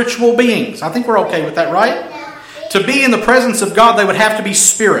spiritual beings. I think we're okay with that, right? To be in the presence of God, they would have to be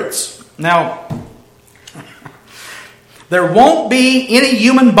spirits. Now, there won't be any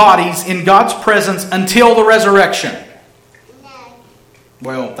human bodies in God's presence until the resurrection.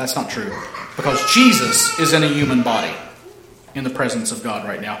 Well, that's not true. Because Jesus is in a human body in the presence of God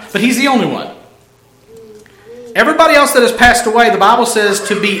right now. But He's the only one. Everybody else that has passed away, the Bible says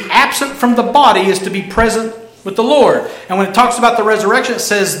to be absent from the body is to be present with the Lord. And when it talks about the resurrection, it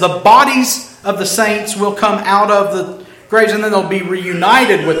says the bodies of the saints will come out of the graves and then they'll be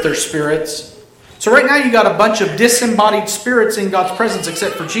reunited with their spirits. So right now you got a bunch of disembodied spirits in God's presence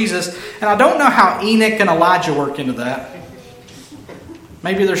except for Jesus. And I don't know how Enoch and Elijah work into that.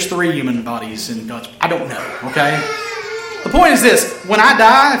 Maybe there's 3 human bodies in God's... I don't know, okay? The point is this. When I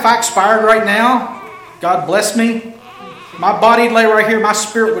die, if I expired right now, God bless me, My body would lay right here. My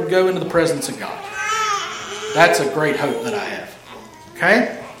spirit would go into the presence of God. That's a great hope that I have.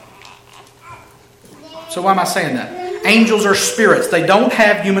 Okay? So why am I saying that? Angels are spirits. They don't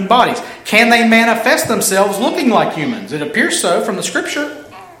have human bodies. Can they manifest themselves looking like humans? It appears so from the Scripture.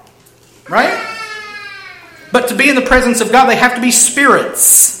 Right? But to be in the presence of God, they have to be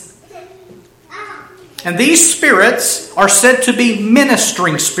spirits. And these spirits are said to be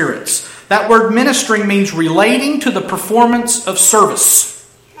ministering spirits. That word ministering means relating to the performance of service.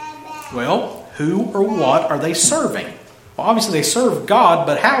 Well, who or what are they serving? Well, obviously they serve God,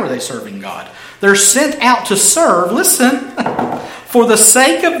 but how are they serving God? They're sent out to serve, listen, for the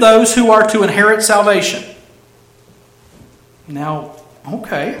sake of those who are to inherit salvation. Now,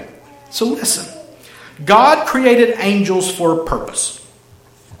 okay, so listen. God created angels for a purpose.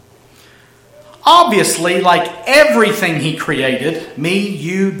 Obviously, like everything He created, me,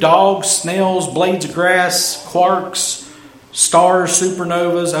 you, dogs, snails, blades of grass, quarks, stars,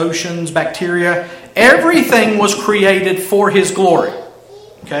 supernovas, oceans, bacteria, everything was created for His glory.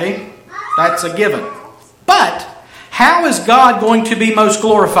 Okay? That's a given. But how is God going to be most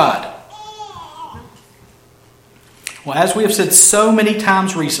glorified? Well, as we have said so many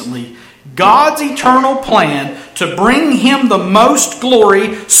times recently, God's eternal plan to bring Him the most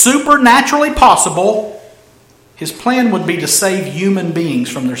glory supernaturally possible, His plan would be to save human beings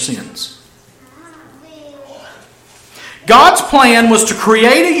from their sins. God's plan was to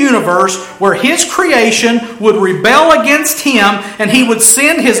create a universe where His creation would rebel against Him and He would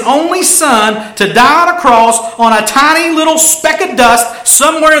send His only Son to die on a cross on a tiny little speck of dust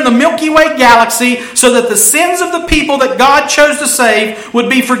somewhere in the Milky Way galaxy so that the sins of the people that God chose to save would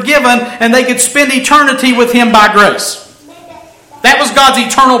be forgiven and they could spend eternity with Him by grace. That was God's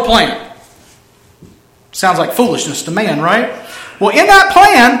eternal plan. Sounds like foolishness to man, right? Well, in that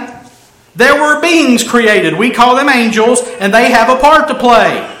plan, there were beings created. We call them angels, and they have a part to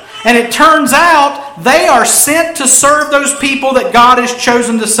play. And it turns out they are sent to serve those people that God has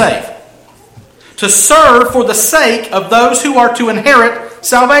chosen to save. To serve for the sake of those who are to inherit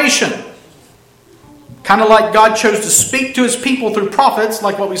salvation. Kind of like God chose to speak to His people through prophets,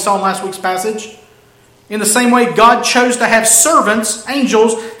 like what we saw in last week's passage. In the same way, God chose to have servants,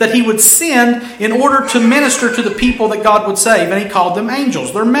 angels, that He would send in order to minister to the people that God would save. And He called them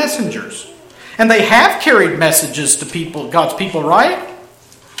angels. They're messengers. And they have carried messages to people, God's people, right?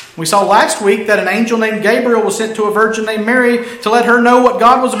 We saw last week that an angel named Gabriel was sent to a virgin named Mary to let her know what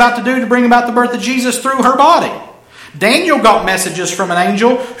God was about to do to bring about the birth of Jesus through her body. Daniel got messages from an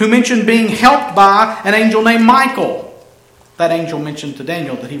angel who mentioned being helped by an angel named Michael. That angel mentioned to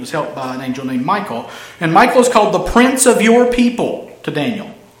Daniel that he was helped by an angel named Michael. And Michael is called the Prince of your people to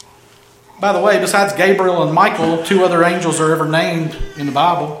Daniel. By the way, besides Gabriel and Michael, 2 other angels are ever named in the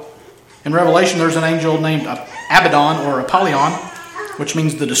Bible. In Revelation, there's an angel named Abaddon or Apollyon, which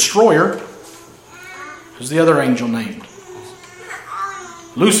means the destroyer. Who's the other angel named?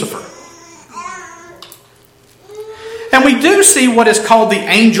 Lucifer. And we do see what is called the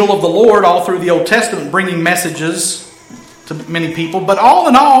angel of the Lord all through the Old Testament, bringing messages to many people. But all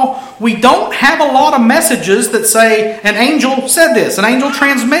in all, we don't have a lot of messages that say an angel said this, an angel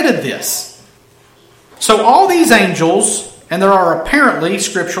transmitted this. So all these angels, and there are apparently,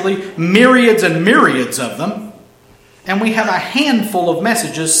 scripturally, myriads and myriads of them, and we have a handful of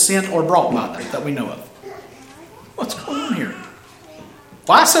messages sent or brought by them that we know of. What's going on here?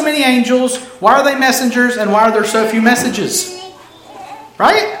 Why so many angels? Why are they messengers? And why are there so few messages?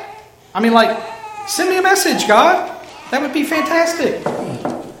 Right? I mean, send me a message, God. That would be fantastic.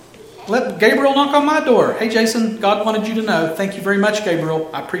 Let Gabriel knock on my door. Hey, Jason, God wanted you to know. Thank you very much, Gabriel.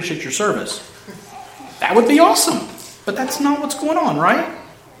 I appreciate your service. That would be awesome. But that's not what's going on, right?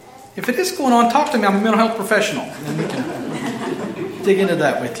 If it is going on, talk to me. I'm a mental health professional. And then we can dig into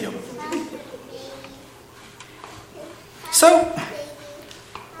that with you. So,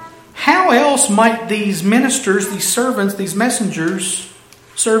 how else might these ministers, these servants, these messengers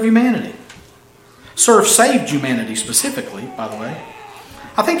serve humanity? Serve saved humanity specifically, by the way.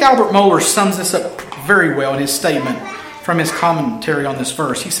 I think Albert Mohler sums this up very well in his statement from his commentary on this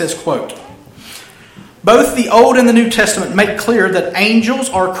verse. He says, quote, "Both the Old and the New Testament make clear that angels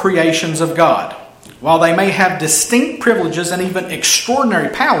are creations of God. While they may have distinct privileges and even extraordinary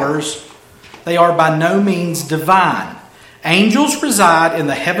powers, they are by no means divine. Angels reside in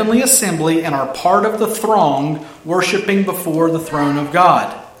the heavenly assembly and are part of the throng worshiping before the throne of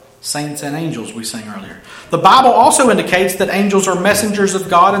God. Saints and angels, we sang earlier. The Bible also indicates that angels are messengers of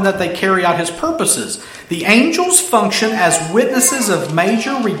God and that they carry out His purposes. The angels function as witnesses of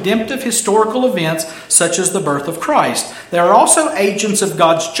major redemptive historical events such as the birth of Christ. They are also agents of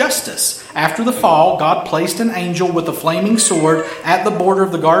God's justice. After the fall, God placed an angel with a flaming sword at the border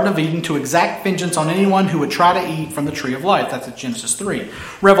of the Garden of Eden to exact vengeance on anyone who would try to eat from the tree of life. That's at Genesis 3.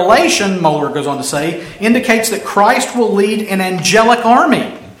 Revelation, Moeller goes on to say, indicates that Christ will lead an angelic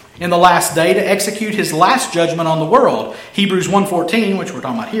army in the last day to execute His last judgment on the world. Hebrews 1:14, which we're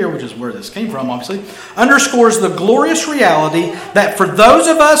talking about here, which is where this came from, obviously, underscores the glorious reality that for those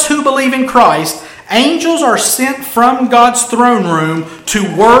of us who believe in Christ, angels are sent from God's throne room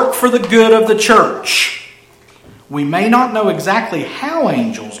to work for the good of the church. We may not know exactly how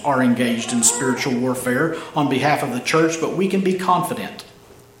angels are engaged in spiritual warfare on behalf of the church, but we can be confident,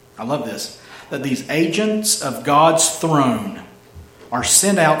 I love this, that these agents of God's throne are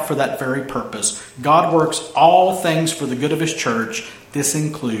sent out for that very purpose. God works all things for the good of His church. This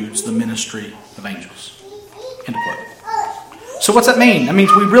includes the ministry of angels. End quote. So what's that mean? That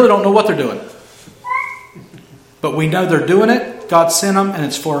means we really don't know what they're doing. But we know they're doing it. God sent them and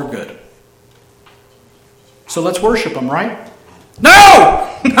it's for our good. So let's worship them, right?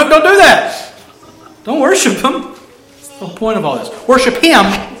 No! No, don't do that. Don't worship them. That's the whole point of all this. Worship Him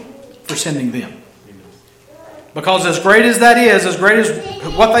for sending them. Because as great as that is, as great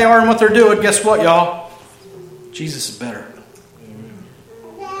as what they are and what they're doing, guess what, y'all? Jesus is better.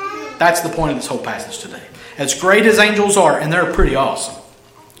 That's the point of this whole passage today. As great as angels are, and they're pretty awesome,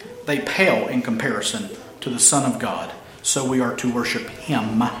 they pale in comparison to the Son of God. So we are to worship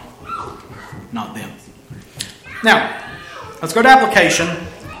Him, not them. Now, let's go to application.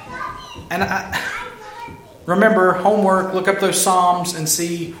 And remember, homework, look up those Psalms and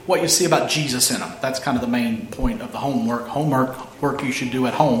see what you see about Jesus in them. That's kind of the main point of the homework work you should do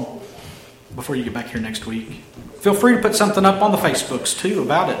at home before you get back here next week. Feel free to put something up on the Facebooks too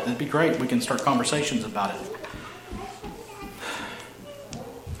about it. That'd be great. We can start conversations about it.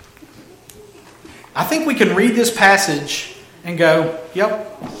 I think we can read this passage and go,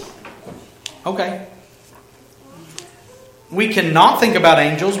 yep, okay. We cannot think about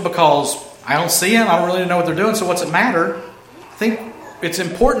angels because I don't see them. I don't really know what they're doing, so what's it matter? I think it's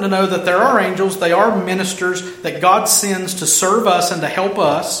important to know that there are angels. They are ministers that God sends to serve us and to help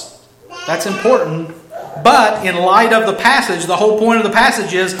us. That's important. But in light of the passage, the whole point of the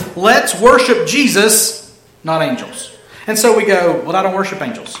passage is let's worship Jesus, not angels. And so we go, well, I don't worship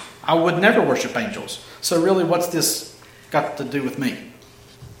angels. I would never worship angels. So really, what's this got to do with me?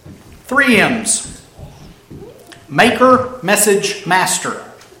 3 M's. Maker, message, master.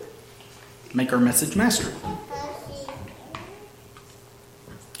 Maker, message, master.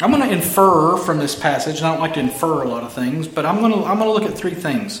 I'm going to infer from this passage, and I don't like to infer a lot of things, but I'm going to look at 3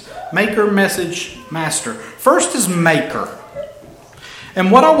 things. Maker, message, master. First is maker. And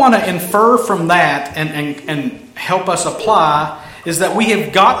what I want to infer from that and help us apply is that we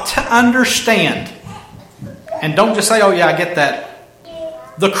have got to understand, and don't just say, oh yeah, I get that.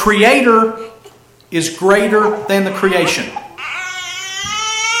 The Creator is greater than the creation.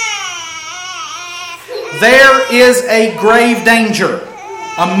 There is a grave danger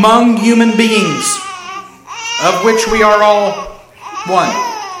among human beings, of which we are all one,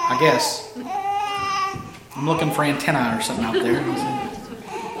 I guess. I'm looking for antennae or something out there.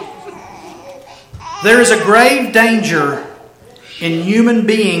 There is a grave danger in human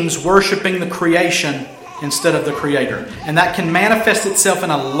beings worshiping the creation instead of the Creator. And that can manifest itself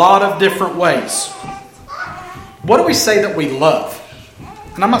in a lot of different ways. What do we say that we love?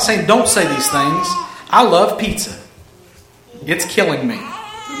 And I'm not saying don't say these things. I love pizza. It's killing me.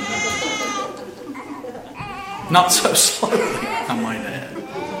 Not so slowly, I might add.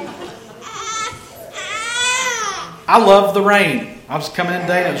 I love the rain. I was coming in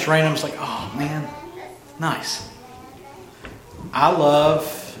today and it was raining. I was like, oh man, nice. I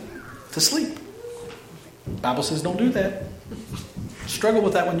love to sleep. The Bible says don't do that. Struggle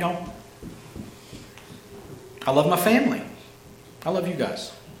with that one, y'all. I love my family. I love you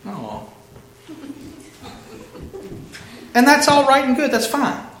guys. Oh. And that's all right and good. That's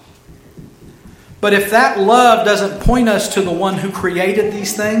fine. But if that love doesn't point us to the one who created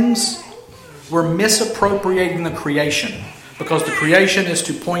these things, we're misappropriating the creation. Because the creation is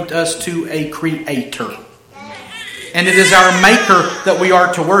to point us to a creator. And it is our maker that we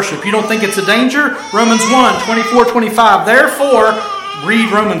are to worship. You don't think it's a danger? Romans 1, 24, 25. Therefore,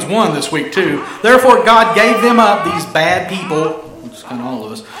 read Romans 1 this week too. Therefore God gave them up, these bad people, which is kind of all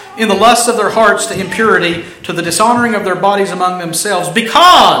of us, in the lust of their hearts to impurity, to the dishonoring of their bodies among themselves,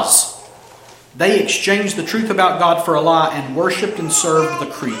 because They exchanged the truth about God for a lie and worshipped and served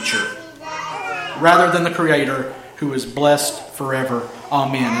the creature rather than the Creator, who is blessed forever.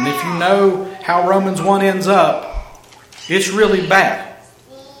 Amen. And if you know how Romans 1 ends up, it's really bad.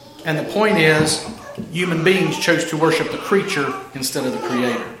 And the point is, human beings chose to worship the creature instead of the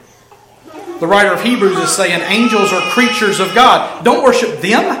Creator. The writer of Hebrews is saying angels are creatures of God. Don't worship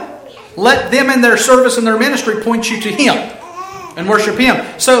them. Let them in their service and their ministry point you to Him and worship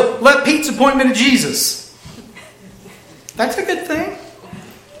Him. So let Pete's appointment to Jesus. That's a good thing.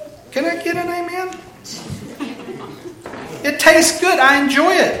 Can I get an amen? It tastes good. I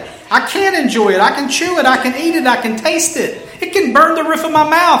enjoy it. I can enjoy it. I can chew it. I can eat it. I can taste it. It can burn the roof of my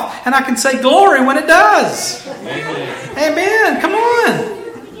mouth. And I can say glory when it does. Amen. Amen. Come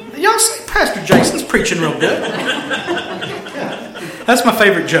on. Y'all say Pastor Jason's preaching real good. That's my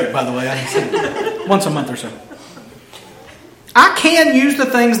favorite joke, by the way. I say it once a month or so. I can use the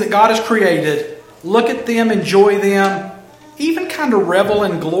things that God has created, look at them, enjoy them, even kind of revel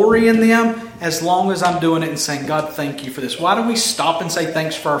and glory in them, as long as I'm doing it and saying, God, thank you for this. Why do we stop and say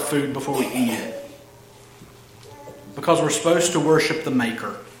thanks for our food before we eat it? Because we're supposed to worship the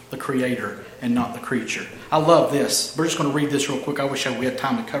Maker, the Creator, and not the creature. I love this. We're just going to read this real quick. I wish we had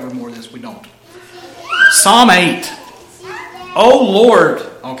time to cover more of this. We don't. Psalm 8. O Lord,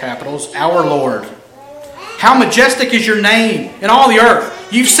 all capitals, our Lord. How majestic is your name in all the earth.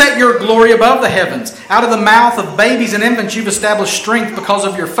 You've set your glory above the heavens. Out of the mouth of babies and infants you've established strength because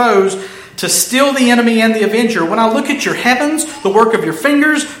of your foes, to still the enemy and the avenger. When I look at your heavens, the work of your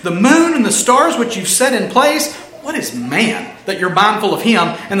fingers, the moon and the stars which you've set in place, what is man that you're mindful of him,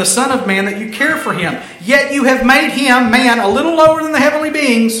 and the son of man that you care for him? Yet you have made him, man, a little lower than the heavenly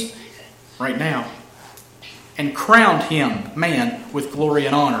beings right now, and crowned him, man, with glory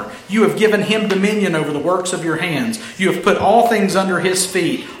and honor. You have given him dominion over the works of your hands. You have put all things under his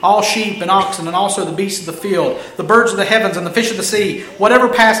feet, all sheep and oxen, and also the beasts of the field, the birds of the heavens and the fish of the sea, whatever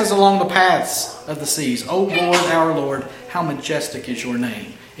passes along the paths of the seas. O Lord, our Lord, how majestic is your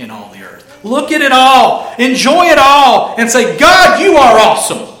name in all the earth. Look at it all, enjoy it all, and say, God, you are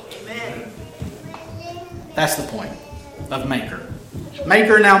awesome. Amen. That's the point of Maker.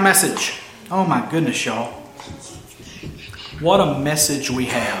 Maker, now message. Oh my goodness, y'all. What a message we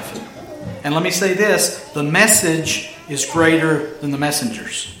have. And let me say this, the message is greater than the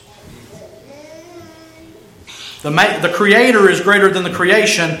messengers. The Creator is greater than the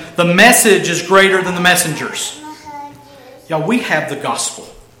creation. The message is greater than the messengers. Y'all, we have the gospel.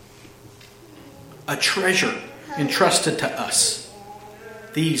 A treasure entrusted to us.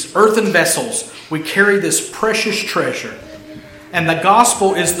 These earthen vessels, we carry this precious treasure. And the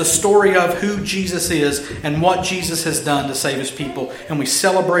gospel is the story of who Jesus is and what Jesus has done to save his people. And we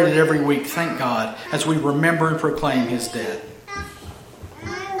celebrate it every week, thank God, as we remember and proclaim his death.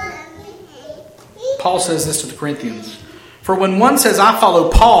 Paul says this to the Corinthians. For when one says, I follow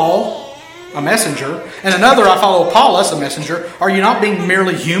Paul, a messenger, and another, I follow Apollos, a messenger, are you not being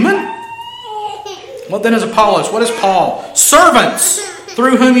merely human? What then is Apollos? What is Paul? Servants,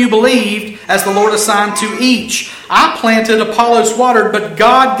 through whom you believed, as the Lord assigned to each. I planted, Apollos watered, but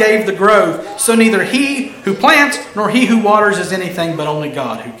God gave the growth. So neither he who plants nor he who waters is anything, but only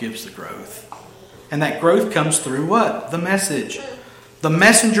God who gives the growth. And that growth comes through what? The message. The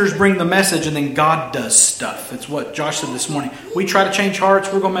messengers bring the message, and then God does stuff. It's what Josh said this morning. We try to change hearts,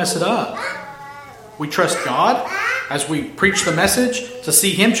 we're going to mess it up. We trust God as we preach the message to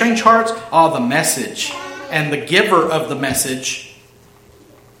see him change hearts. The message and the giver of the message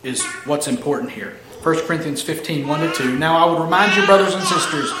is what's important here. 1 Corinthians 15, 1-2. Now I would remind you, brothers and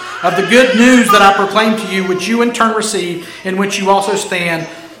sisters, of the good news that I proclaimed to you, which you in turn received, in which you also stand,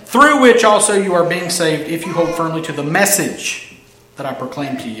 through which also you are being saved, if you hold firmly to the message that I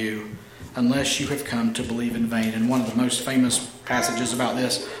proclaimed to you, unless you have come to believe in vain. And one of the most famous passages about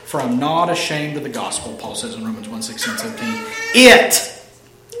this, for I'm not ashamed of the gospel, Paul says in Romans 1, 16, 17.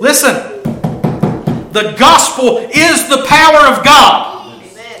 Listen, the gospel is the power of God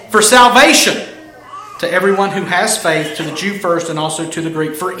for salvation to everyone who has faith, to the Jew first and also to the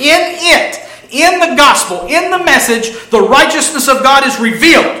Greek. For in it, in the gospel, in the message, the righteousness of God is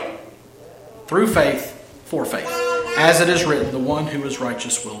revealed through faith, for faith. As it is written, the one who is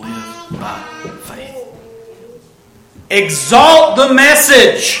righteous will live by faith. Exalt the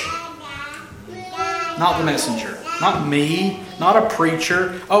message, not the messenger. Not me, not a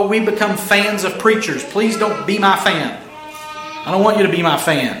preacher. Oh, we become fans of preachers. Please don't be my fan. I don't want you to be my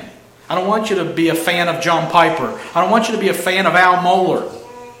fan. I don't want you to be a fan of John Piper. I don't want you to be a fan of Al Mohler.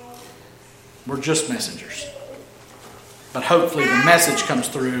 We're just messengers. But hopefully the message comes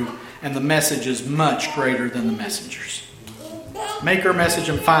through, and the message is much greater than the messengers. Maker, message,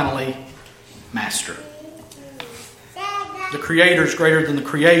 and finally, master. The Creator is greater than the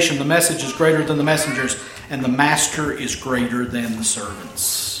creation. The message is greater than the messengers. And the master is greater than the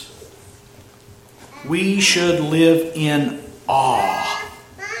servants. We should live in awe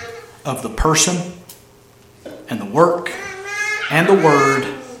of the person and the work and the word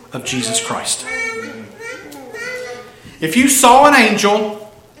of Jesus Christ. If you saw an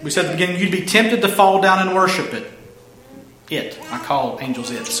angel, we said at the beginning, you'd be tempted to fall down and worship it. I call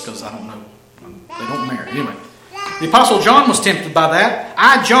angels its because I don't know. They don't marry. Anyway. The Apostle John was tempted by that.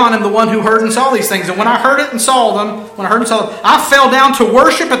 I, John, am the one who heard and saw these things. And when I heard it and saw them, I fell down to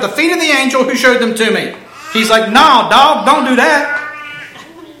worship at the feet of the angel who showed them to me. He's like, no, dog, don't do that.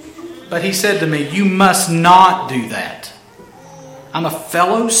 But he said to me, you must not do that. I'm a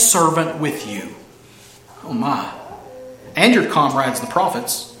fellow servant with you. Oh my. And your comrades, the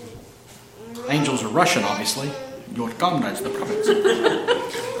prophets. Angels are Russian, obviously. Your comrades, the prophets.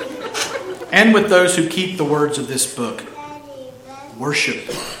 And with those who keep the words of this book. Worship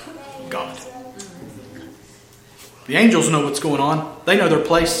God. The angels know what's going on. They know their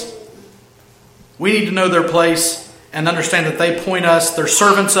place. We need to know their place and understand that they point us, they're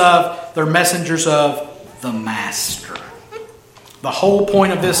servants of, they're messengers of the Master. The whole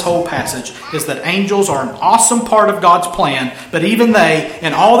point of this whole passage is that angels are an awesome part of God's plan, but even they,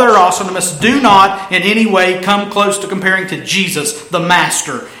 in all their awesomeness, do not in any way come close to comparing to Jesus, the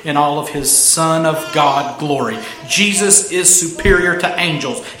Master, in all of His Son of God glory. Jesus is superior to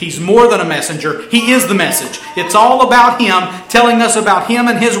angels. He's more than a messenger. He is the message. It's all about Him, telling us about Him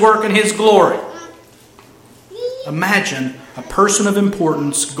and His work and His glory. Imagine a person of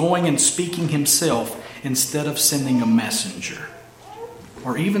importance going and speaking himself instead of sending a messenger.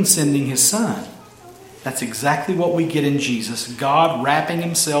 Or even sending His Son. That's exactly what we get in Jesus. God wrapping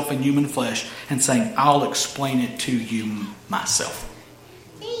Himself in human flesh and saying, I'll explain it to you myself.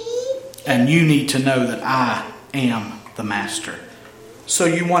 And you need to know that I am the Master. So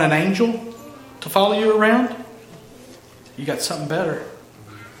you want an angel to follow you around? You got something better.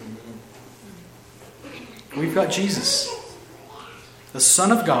 We've got Jesus, the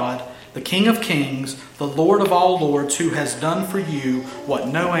Son of God, the King of Kings, the Lord of all lords, who has done for you what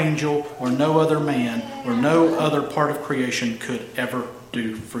no angel or no other man or no other part of creation could ever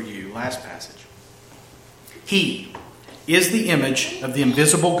do for you. Last passage. He is the image of the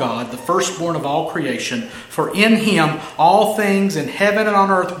invisible God, the firstborn of all creation. For in Him all things in heaven and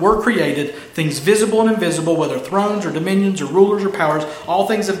on earth were created, things visible and invisible, whether thrones or dominions or rulers or powers. All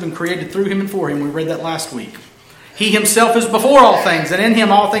things have been created through Him and for Him. We read that last week. He Himself is before all things, and in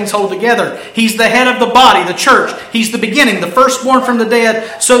Him all things hold together. He's the head of the body, the church. He's the beginning, the firstborn from the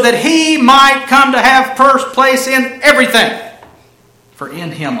dead, so that He might come to have first place in everything. For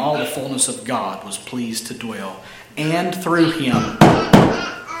in Him all the fullness of God was pleased to dwell, and through Him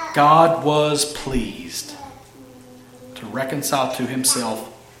God was pleased to reconcile to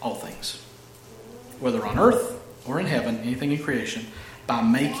Himself all things, whether on earth or in heaven, anything in creation, by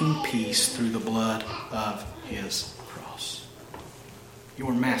making peace through the blood of His cross.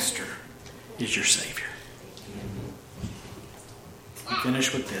 Your Master is your Savior. I'll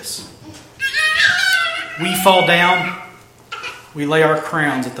finish with this. We fall down. We lay our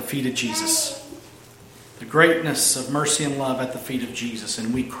crowns at the feet of Jesus. The greatness of mercy and love at the feet of Jesus.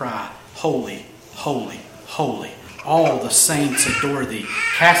 And we cry, holy, holy, holy. All the saints adore Thee,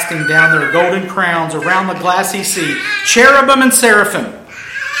 casting down their golden crowns around the glassy sea. Cherubim and seraphim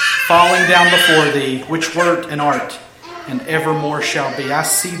falling down before Thee, which wert and art, and evermore shall be. I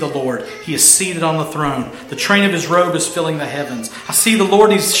see the Lord. He is seated on the throne. The train of His robe is filling the heavens. I see the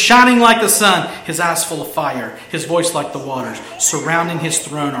Lord. He's shining like the sun. His eyes full of fire. His voice like the waters. Surrounding His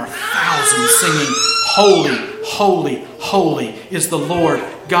throne are thousands singing, holy, holy, holy is the Lord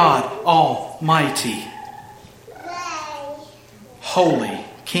God Almighty. Holy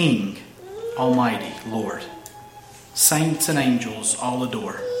King, Almighty Lord. Saints and angels all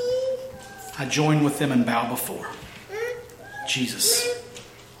adore. I join with them and bow before Jesus,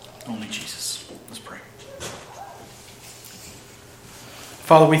 only Jesus. Let's pray.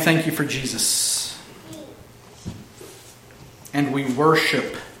 Father, we thank You for Jesus. And we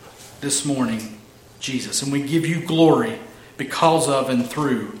worship this morning Jesus. And we give You glory because of and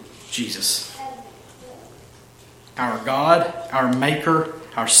through Jesus. Our God, our Maker,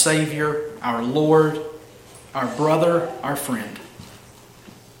 our Savior, our Lord, our brother, our friend.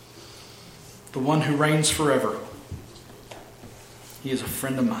 The one who reigns forever. He is a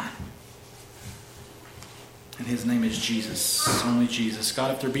friend of mine. And his name is Jesus, only Jesus.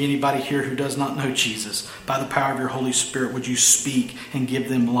 God, if there be anybody here who does not know Jesus, by the power of your Holy Spirit, would you speak and give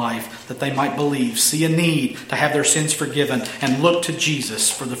them life, that they might believe, see a need to have their sins forgiven, and look to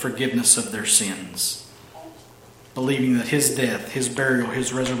Jesus for the forgiveness of their sins. Believing that his death, his burial,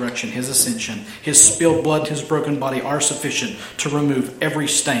 his resurrection, his ascension, his spilled blood, his broken body are sufficient to remove every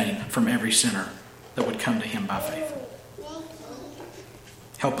stain from every sinner that would come to him by faith.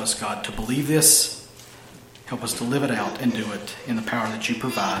 Help us, God, to believe this. Help us to live it out and do it in the power that you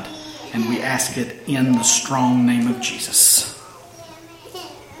provide. And we ask it in the strong name of Jesus.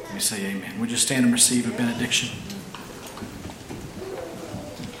 Let me say amen. Would you stand and receive a benediction?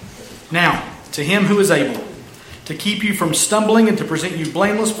 Now, to him who is able to keep you from stumbling and to present you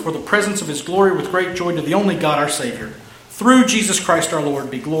blameless before the presence of his glory with great joy, to the only God our Savior, through Jesus Christ our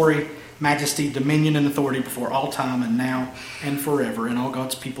Lord, be glory, majesty, dominion, and authority before all time and now and forever. And all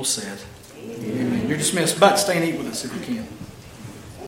God's people said, amen. You're dismissed, but stay and eat with us if you can.